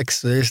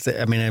 Netflix,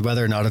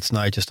 whether or not it's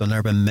now just an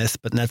urban myth,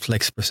 but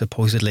Netflix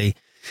supposedly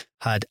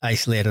had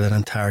isolated an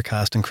entire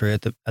cast and crew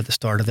at the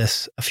start of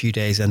this, a few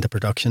days into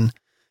production,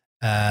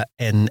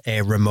 in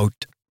a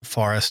remote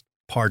forest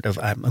part of,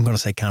 I'm going to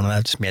say Canada,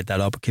 I just made that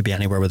up, it could be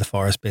anywhere with a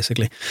forest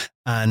basically,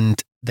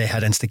 and they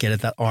had instigated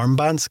that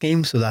armband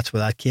scheme, so that's where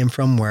that came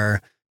from,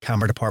 where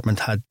camera department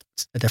had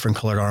a different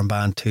coloured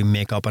armband to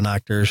makeup and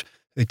actors,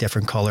 with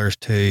different colours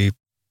to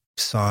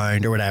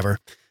sound or whatever,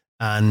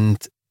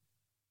 and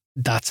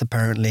that's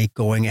apparently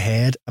going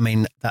ahead. I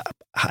mean,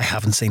 I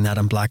haven't seen that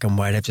in black and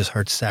white. I've just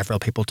heard several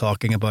people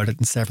talking about it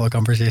in several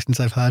conversations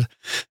I've had.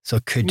 So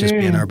it could just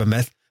be an urban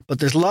myth. But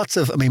there's lots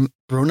of,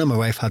 Brona, my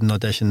wife, had an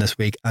audition this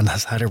week and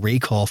has had a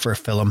recall for a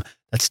film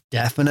that's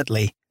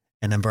definitely,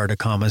 in inverted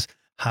commas,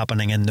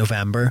 happening in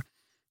November.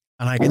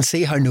 And I can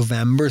see how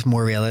November is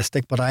more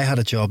realistic, but I had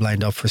a job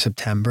lined up for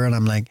September and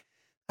I'm like,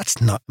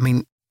 that's not,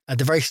 at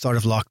the very start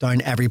of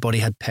lockdown, everybody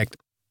had picked,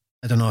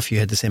 I don't know if you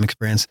had the same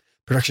experience,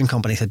 production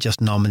companies had just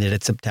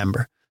nominated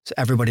September. So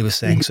everybody was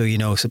saying,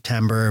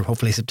 September,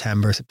 hopefully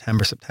September.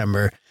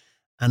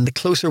 And the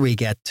closer we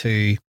get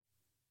to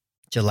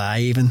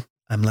July even,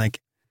 I'm like,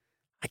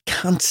 I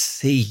can't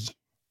see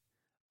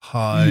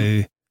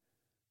how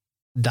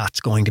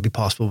that's going to be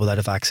possible without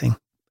a vaccine.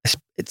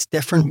 It's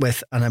different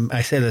with, and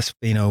I say this,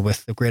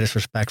 with the greatest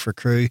respect for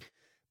crew,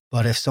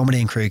 but if somebody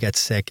in crew gets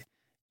sick,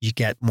 you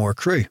get more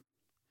crew.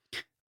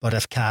 But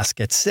if cast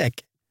gets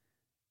sick,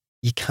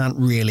 you can't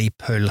really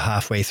pull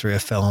halfway through a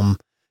film.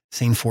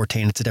 Scene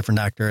 14, it's a different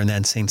actor, and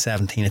then scene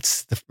 17,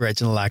 it's the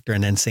original actor,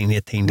 and then scene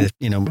 18,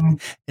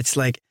 it's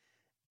like,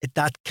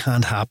 that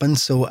can't happen.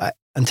 So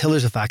until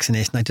there's a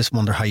vaccination, I just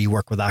wonder how you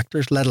work with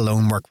actors, let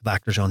alone work with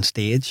actors on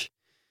stage.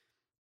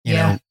 You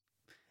know?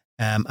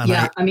 We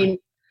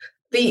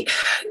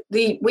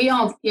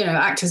are,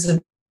 actors are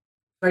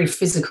very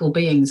physical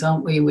beings,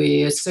 aren't we?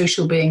 We are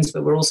social beings,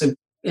 but we're also,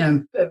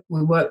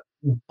 we work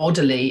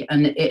bodily,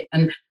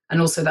 and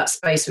also that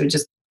space we were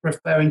just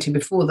referring to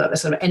before, that the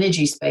sort of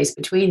energy space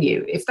between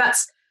you. If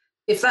that's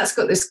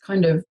got this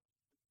kind of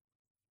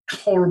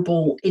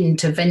horrible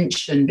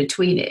intervention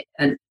between it,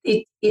 and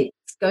it's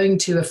going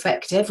to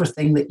affect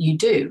everything that you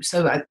do.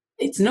 So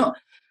it's not.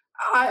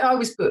 I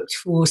was booked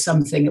for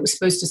something that was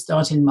supposed to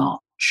start in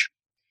March.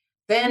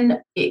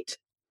 Then it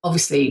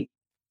obviously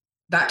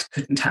that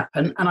couldn't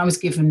happen, and I was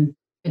given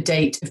a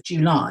date of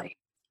July.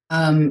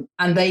 And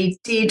they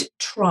did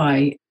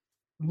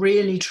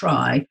really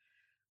try,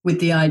 with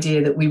the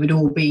idea that we would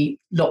all be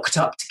locked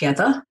up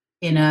together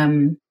in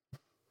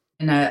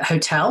a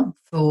hotel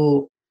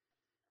for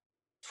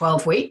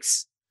 12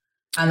 weeks,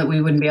 and that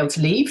we wouldn't be able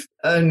to leave.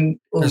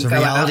 There's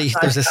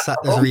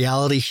a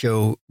reality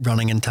show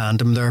running in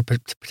tandem there,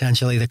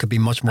 potentially, that could be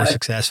much more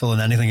successful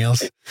than anything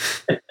else.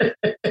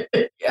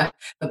 Yeah,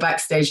 the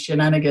backstage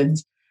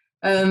shenanigans.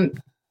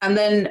 And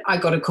then I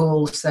got a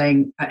call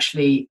saying,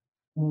 actually,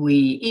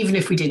 even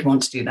if we did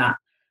want to do that,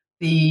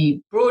 the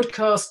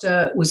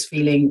broadcaster was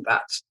feeling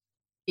that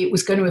it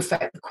was going to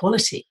affect the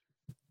quality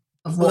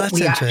of what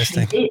we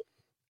actually did.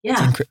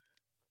 Yeah.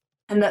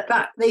 And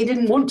that they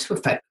didn't want to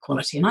affect the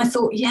quality. And I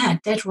thought, yeah,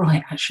 dead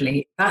right,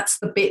 actually. That's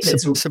the bit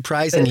that's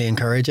surprisingly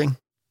encouraging.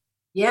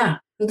 Yeah.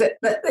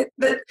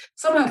 That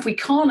somehow if we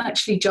can't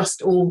actually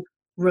just all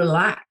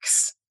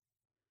relax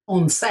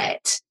on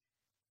set,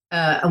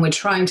 and we're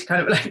trying to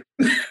kind of like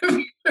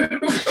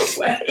move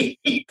away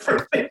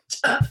from each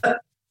other,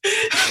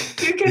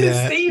 you're going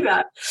to see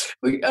that.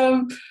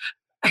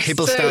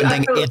 People So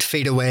standing 8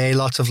 feet away,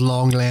 lots of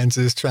long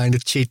lenses, trying to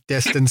cheat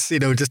distance,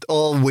 just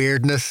all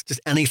weirdness, just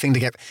anything to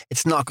get.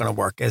 It's not going to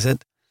work, is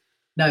it?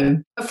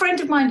 No. A friend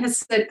of mine has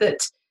said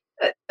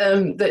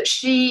that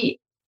she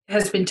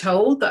has been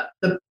told that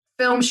the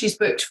film she's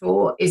booked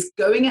for is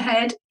going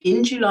ahead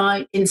in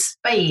July in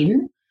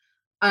Spain,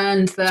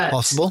 and that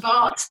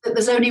but that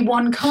there's only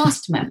one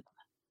cast member.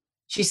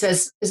 She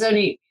says there's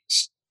only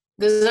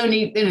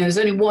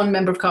one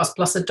member of cast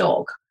plus a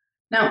dog.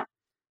 Now,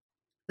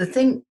 the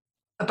thing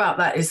about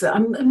that is that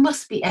it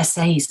must be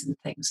essays and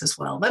things as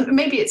well.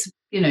 Maybe it's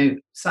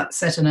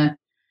set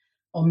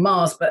on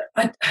Mars, but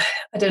I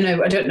don't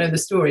know. I don't know the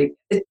story.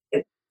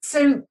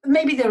 So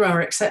maybe there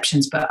are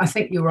exceptions, but I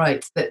think you're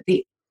right that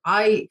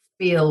I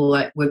feel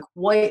like we're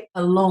quite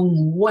a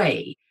long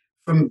way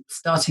from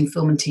starting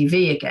film and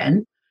TV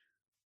again.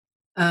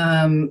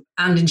 And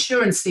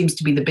insurance seems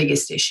to be the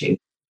biggest issue.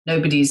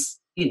 Nobody's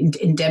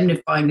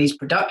indemnifying these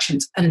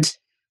productions. And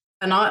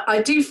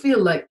I do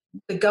feel like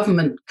the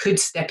government could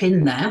step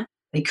in there.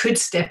 They could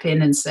step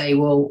in and say,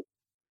 well,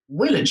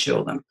 we'll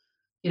insure them.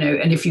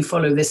 And if you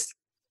follow this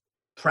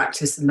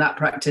practice and that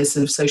practice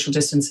of social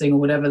distancing or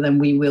whatever, then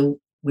we will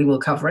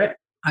cover it.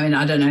 I mean,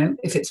 I don't know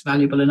if it's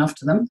valuable enough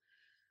to them.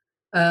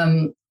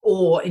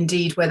 Or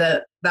indeed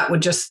whether that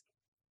would just,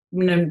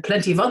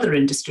 plenty of other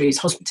industries,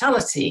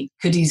 hospitality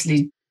could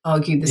easily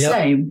argue the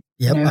same.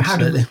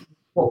 Absolutely.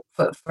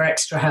 For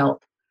extra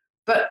help.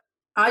 But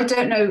I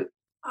don't know.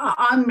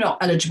 I'm not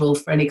eligible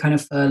for any kind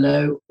of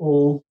furlough,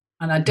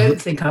 and I don't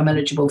think I'm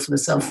eligible for the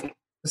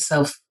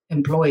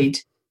self-employed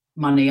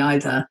money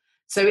either.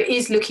 So it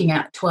is looking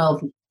at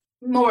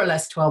more or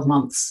less 12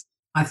 months,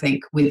 I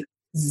think, with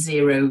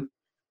zero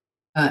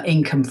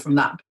income from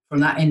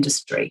that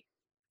industry.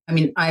 I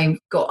mean, I've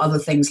got other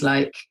things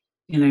like,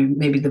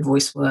 maybe the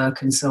voice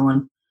work and so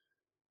on.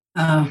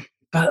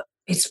 But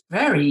it's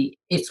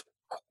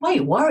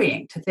quite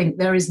worrying to think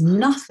there is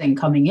nothing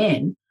coming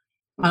in.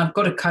 I've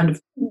got to kind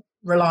of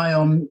rely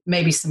on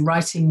maybe some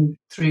writing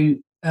through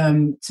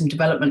some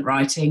development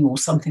writing or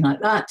something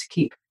like that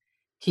to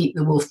keep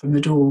the wolf from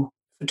the door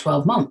for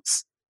 12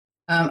 months.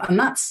 And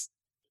that's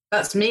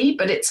me,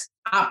 but it's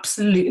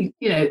absolutely,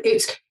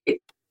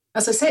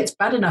 as I say, it's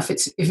bad enough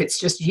if it's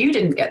just you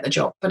didn't get the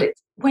job, but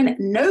it's when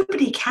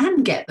nobody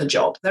can get the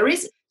job.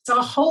 It's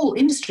our whole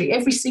industry,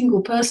 every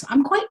single person.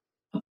 I'm quite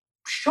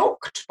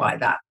shocked by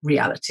that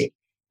reality.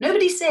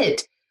 Nobody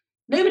said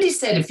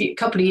a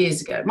couple of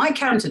years ago, my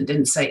accountant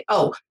didn't say,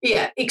 oh,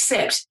 yeah,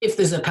 except if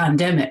there's a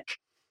pandemic.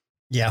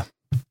 Yeah.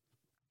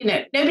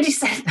 Nobody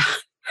said that.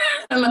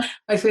 And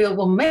I feel,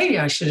 well, maybe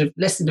I should have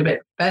listened a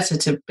bit better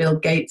to Bill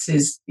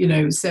Gates's,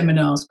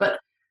 seminars, but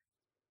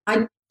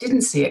I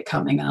didn't see it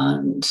coming,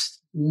 and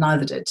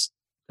neither did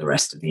the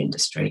rest of the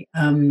industry.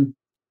 And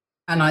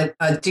I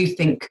do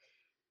think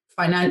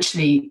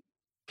financially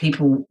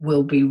people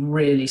will be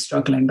really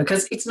struggling,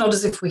 because it's not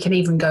as if we can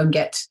even go and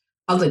get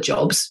other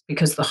jobs,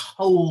 because the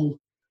whole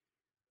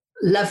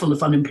level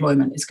of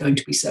unemployment is going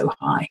to be so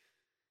high.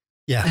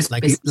 Yeah,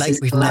 like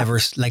we've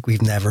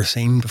never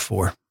seen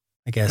before.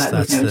 I guess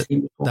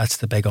that's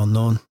the big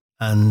unknown.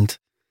 And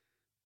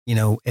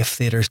if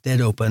theatres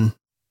did open,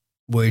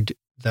 would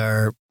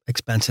their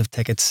expensive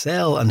tickets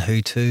sell, and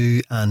who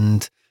to?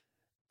 And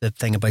the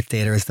thing about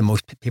theatre is the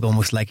most people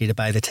most likely to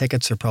buy the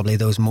tickets are probably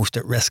those most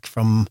at risk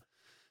from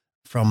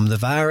the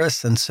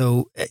virus. And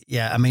so,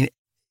 I mean,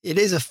 it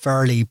is a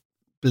fairly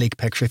bleak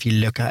picture if you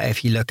look at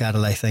it,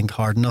 I think,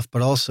 hard enough.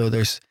 But also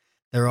there's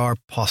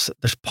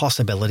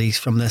possibilities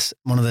from this.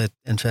 One of the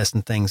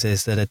interesting things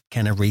is that it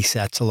kind of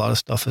resets a lot of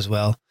stuff as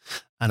well,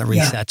 and it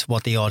resets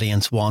what the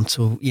audience wants.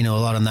 So, a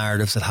lot of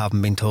narratives that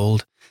haven't been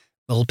told.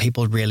 Will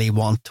people really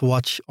want to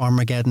watch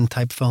Armageddon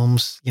type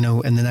films, in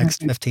the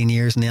next 15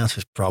 years? And the answer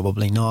is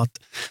probably not.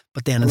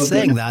 But then in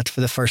saying that,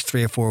 for the first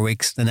 3 or 4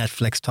 weeks, the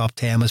Netflix top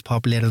 10 was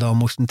populated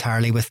almost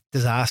entirely with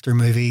disaster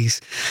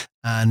movies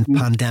and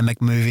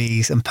pandemic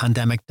movies and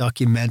pandemic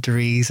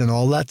documentaries and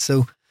all that.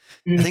 So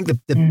I think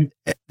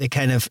the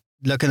kind of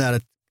looking at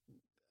it,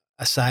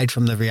 aside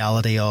from the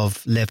reality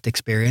of lived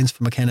experience,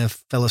 from a kind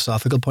of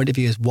philosophical point of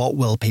view, is what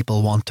will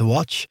people want to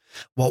watch?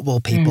 What will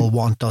people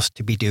want us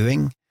to be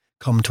doing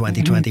come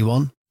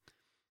 2021?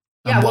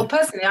 Yeah, well,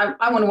 personally,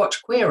 I want to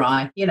watch Queer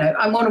Eye.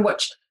 I want to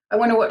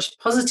watch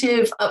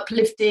positive,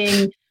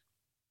 uplifting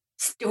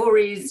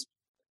stories.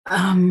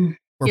 I've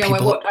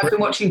been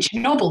watching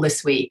Chernobyl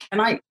this week,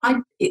 and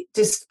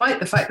despite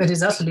the fact that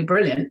it's utterly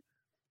brilliant,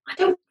 I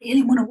don't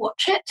really want to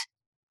watch it.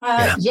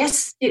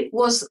 Yes, it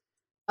was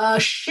a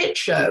shit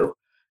show,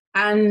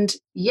 and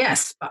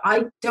yes, but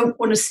I don't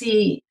want to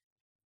see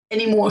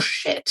any more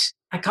shit.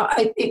 I can't.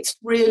 It's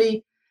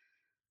really.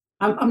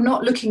 I'm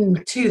not looking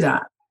to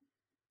that.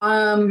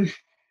 I'm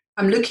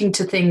looking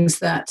to things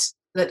that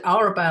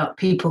are about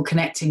people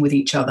connecting with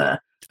each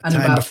other, A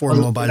time before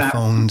mobile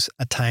phones,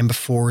 a time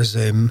before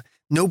Zoom.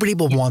 Nobody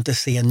will want to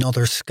see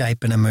another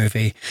Skype in a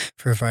movie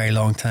for a very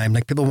long time.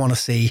 Like, people want to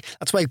see,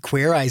 that's why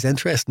Queer Eye is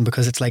interesting,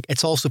 because it's like,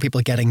 it's also people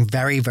getting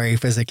very, very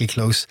physically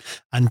close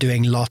and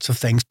doing lots of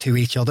things to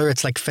each other.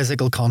 It's like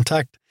physical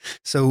contact.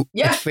 So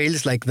it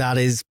feels like that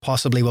is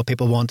possibly what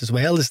people want as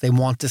well, is they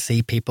want to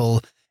see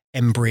people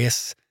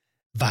embrace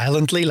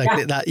violently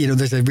like that. You know,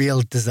 there's a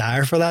real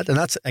desire for that. And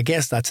I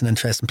guess that's an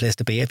interesting place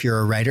to be if you're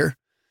a writer.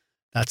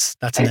 That's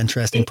an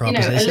interesting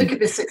proposition. And look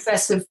at the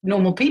success of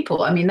Normal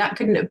People. I mean, that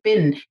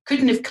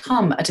couldn't have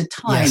come at a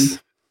time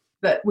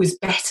that was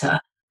better.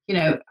 You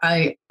know,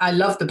 I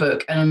love the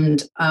book,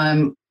 and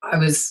I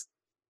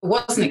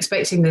wasn't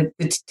expecting the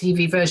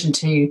TV version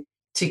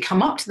to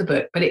come up to the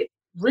book, but it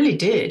really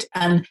did.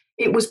 And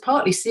it was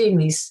partly seeing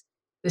this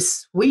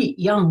sweet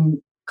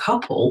young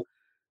couple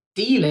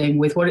dealing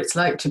with what it's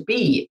like to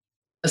be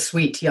a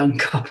sweet young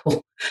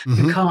couple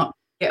who can't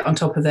get on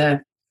top of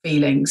their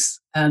feelings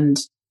and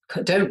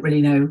don't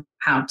really know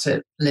how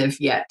to live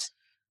yet.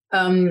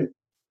 And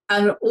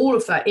all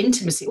of that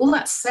intimacy, all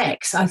that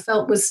sex, I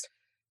felt was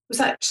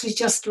actually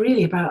just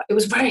really about, it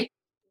was very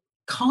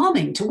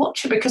calming to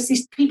watch it because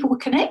these people were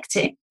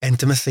connecting.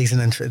 Intimacy is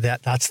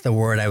that's the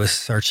word I was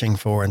searching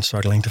for and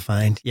struggling to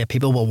find. Yeah,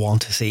 people will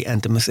want to see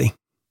intimacy.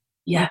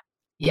 Yeah,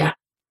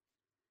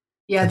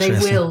 they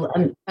will.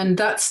 And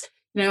that's,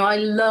 you know, I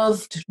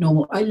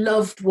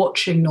loved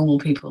watching Normal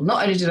People.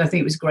 Not only did I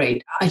think it was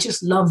great, I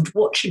just loved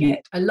watching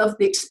it. I loved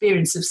the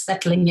experience of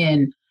settling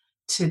in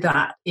to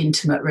that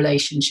intimate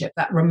relationship,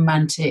 that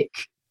romantic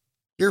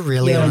You're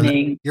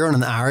really you're on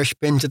an Irish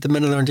binge at the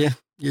minute, aren't you?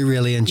 You're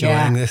really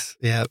enjoying this.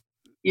 Yeah.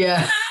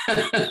 Yeah.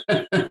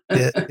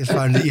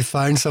 You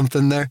found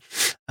something there.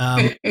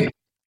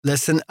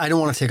 Listen, I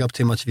don't want to take up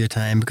too much of your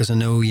time because I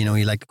know, you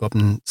like to go up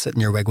and sit in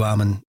your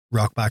wigwam and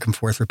rock back and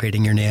forth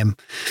repeating your name.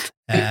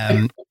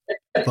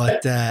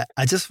 But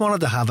I just wanted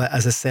to have,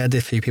 as I said to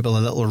a few people, a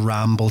little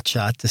ramble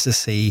chat just to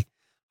see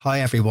how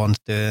everyone's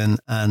doing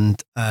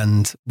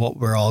and what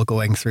we're all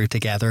going through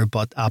together,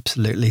 but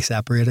absolutely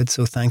separated.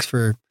 So thanks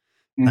for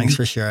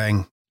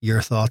sharing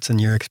your thoughts and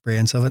your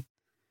experience of it.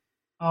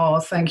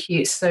 Oh, thank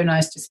you. It's so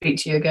nice to speak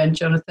to you again,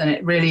 Jonathan.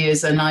 It really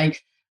is. And I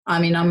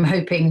mean, I'm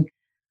hoping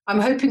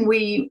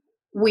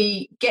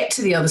we get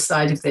to the other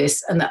side of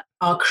this and that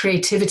our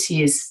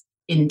creativity is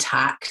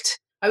intact.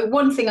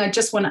 One thing I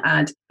just want to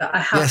add that I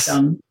have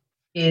done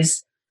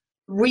is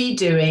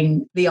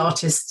redoing The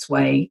Artist's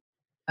Way,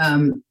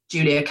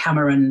 Julia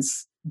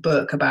Cameron's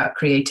book about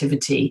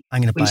creativity,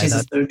 which is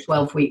a sort of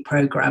 12-week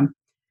program.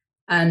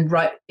 And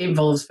it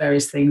involves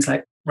various things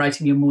like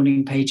writing your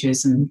morning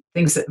pages and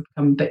things that have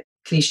become a bit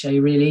cliche,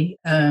 really.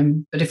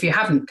 But if you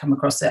haven't come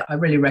across it, I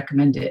really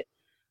recommend it.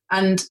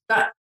 And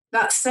that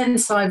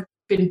sense I've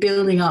been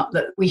building up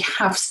that we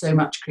have so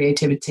much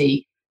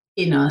creativity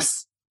in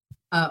us,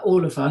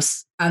 all of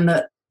us, and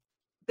that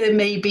there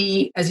may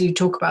be, as you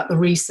talk about the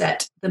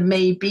reset, there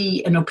may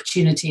be an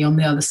opportunity on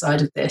the other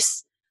side of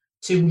this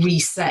to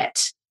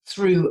reset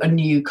through a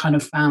new kind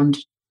of found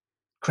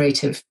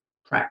creative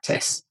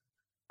practice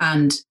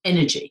and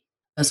energy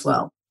as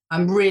well.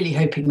 I'm really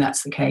hoping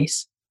that's the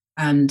case.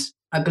 And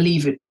I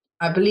believe it.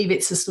 I believe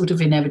it's a sort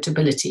of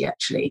inevitability,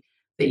 actually,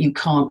 that you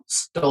can't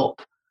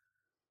stop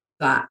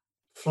that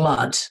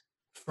flood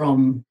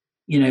from,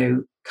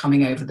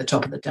 coming over the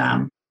top of the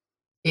dam.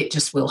 It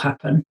just will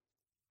happen.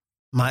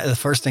 The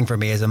first thing for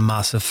me is a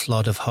massive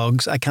flood of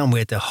hugs. I can't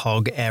wait to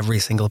hug every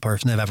single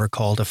person I've ever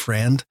called a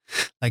friend.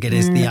 Like, it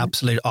is the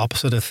absolute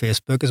opposite of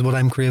Facebook is what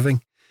I'm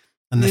craving.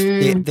 And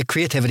the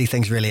creativity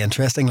thing's really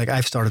interesting. Like,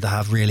 I've started to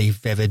have really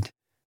vivid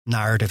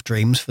narrative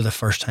dreams for the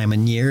first time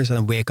in years, and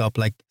I wake up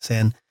like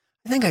saying,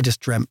 I think I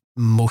just dreamt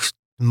most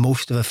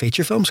of a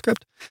feature film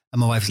script. And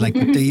my wife's like,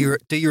 do you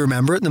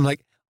remember it? And I'm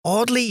like,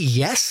 oddly,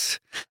 yes.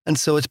 And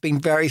so it's been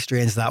very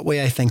strange that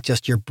way. I think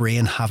just your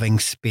brain having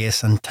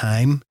space and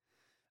time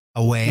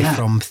away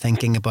from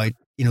thinking about,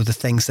 the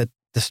things that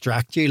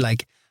distract you.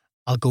 Like,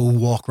 I'll go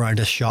walk around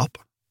a shop,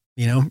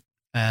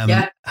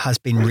 has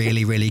been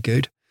really, really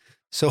good.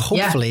 So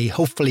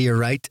hopefully you're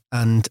right.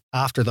 And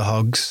after the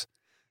hugs,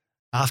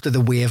 after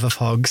the wave of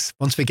hugs,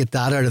 once we get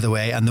that out of the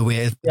way and the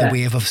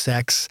wave of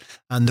sex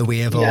and the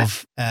wave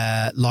of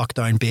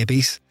lockdown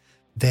babies,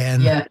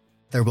 then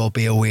there will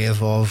be a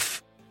wave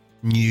of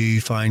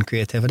newfound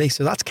creativity.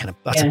 So that's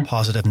a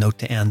positive note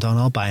to end on.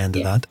 I'll buy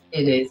into that.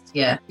 It is.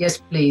 Yeah. Yes,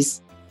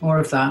 please. More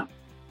of that.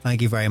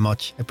 Thank you very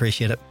much. I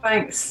appreciate it.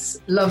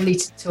 Thanks. Lovely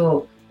to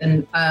talk.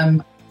 And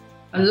I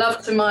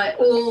love to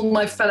all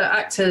my fellow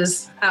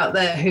actors out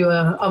there who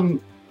are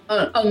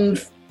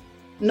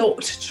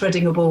not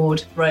treading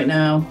aboard right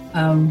now.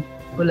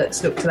 Well,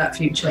 let's look to that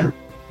future.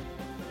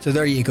 So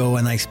there you go,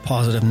 a nice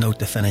positive note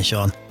to finish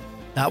on.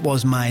 That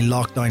was my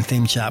lockdown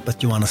theme chat with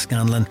Joanna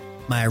Scanlan.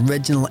 My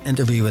original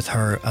interview with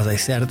her, as I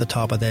said at the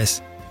top of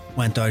this,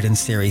 went out in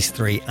Series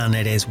 3, and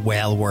it is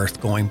well worth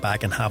going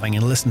back and having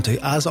a listen to,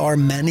 as are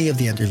many of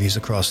the interviews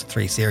across the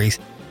 3 series.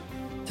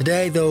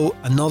 Today, though,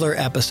 another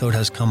episode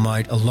has come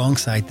out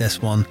alongside this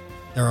one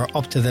There are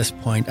up to this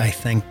point, I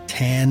think,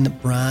 10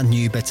 brand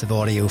new bits of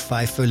audio,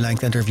 5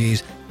 full-length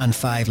interviews and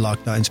 5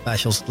 lockdown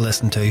specials to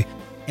listen to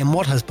in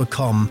what has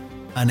become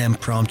an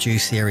impromptu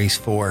Series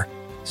 4.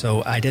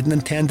 So I didn't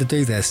intend to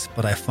do this,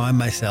 but I found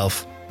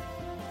myself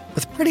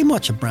with pretty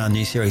much a brand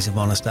new series of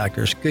Honest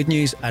Actors. Good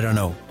news? I don't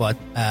know, but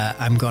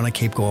I'm going to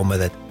keep going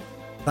with it.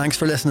 Thanks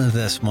for listening to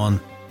this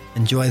one.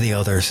 Enjoy the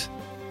others.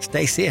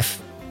 Stay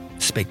safe.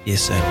 Speak to you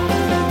soon.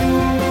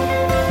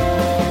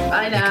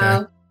 Bye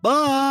now.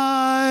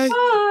 Bye.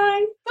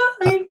 Bye.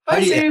 Bye.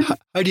 Bye, Zoom.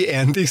 How do you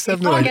end these? You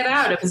can't get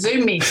out of a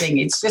Zoom meeting.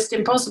 It's just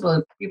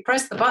impossible. You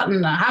press the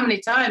button how many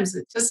times,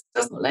 it just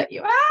doesn't let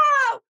you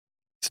out.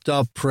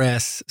 Stop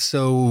press.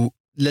 So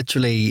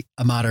literally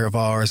a matter of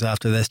hours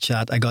after this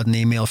chat, I got an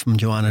email from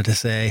Joanna to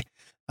say,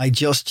 I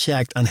just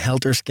checked and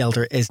Helter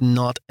Skelter is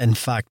not in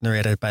fact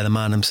narrated by the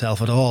man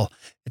himself at all.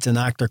 It's an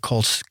actor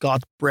called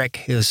Scott Brick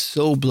who is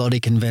so bloody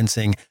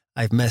convincing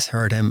I've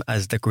misheard him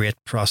as the great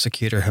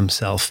prosecutor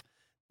himself.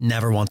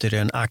 Never wanted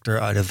an actor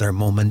out of their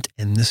moment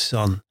in the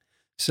sun.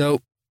 So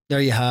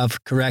there you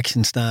have,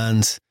 correction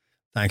stands.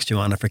 Thanks,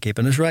 Joanna, for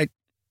keeping us right.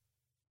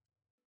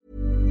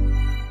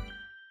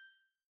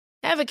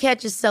 Ever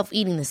catch yourself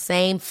eating the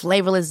same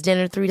flavorless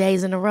dinner 3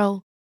 days in a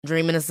row?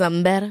 Dreaming of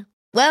something better?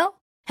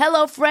 Well,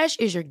 HelloFresh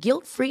is your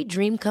guilt-free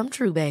dream come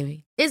true,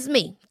 baby. It's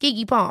me,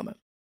 Keke Palmer.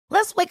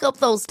 Let's wake up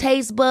those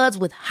taste buds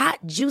with hot,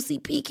 juicy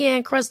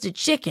pecan-crusted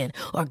chicken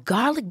or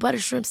garlic butter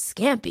shrimp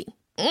scampi.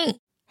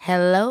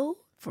 Hello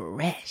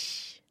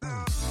Fresh.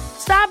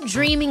 Stop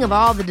dreaming of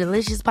all the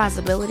delicious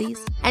possibilities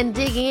and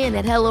dig in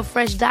at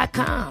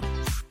HelloFresh.com.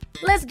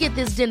 Let's get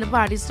this dinner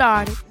party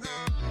started.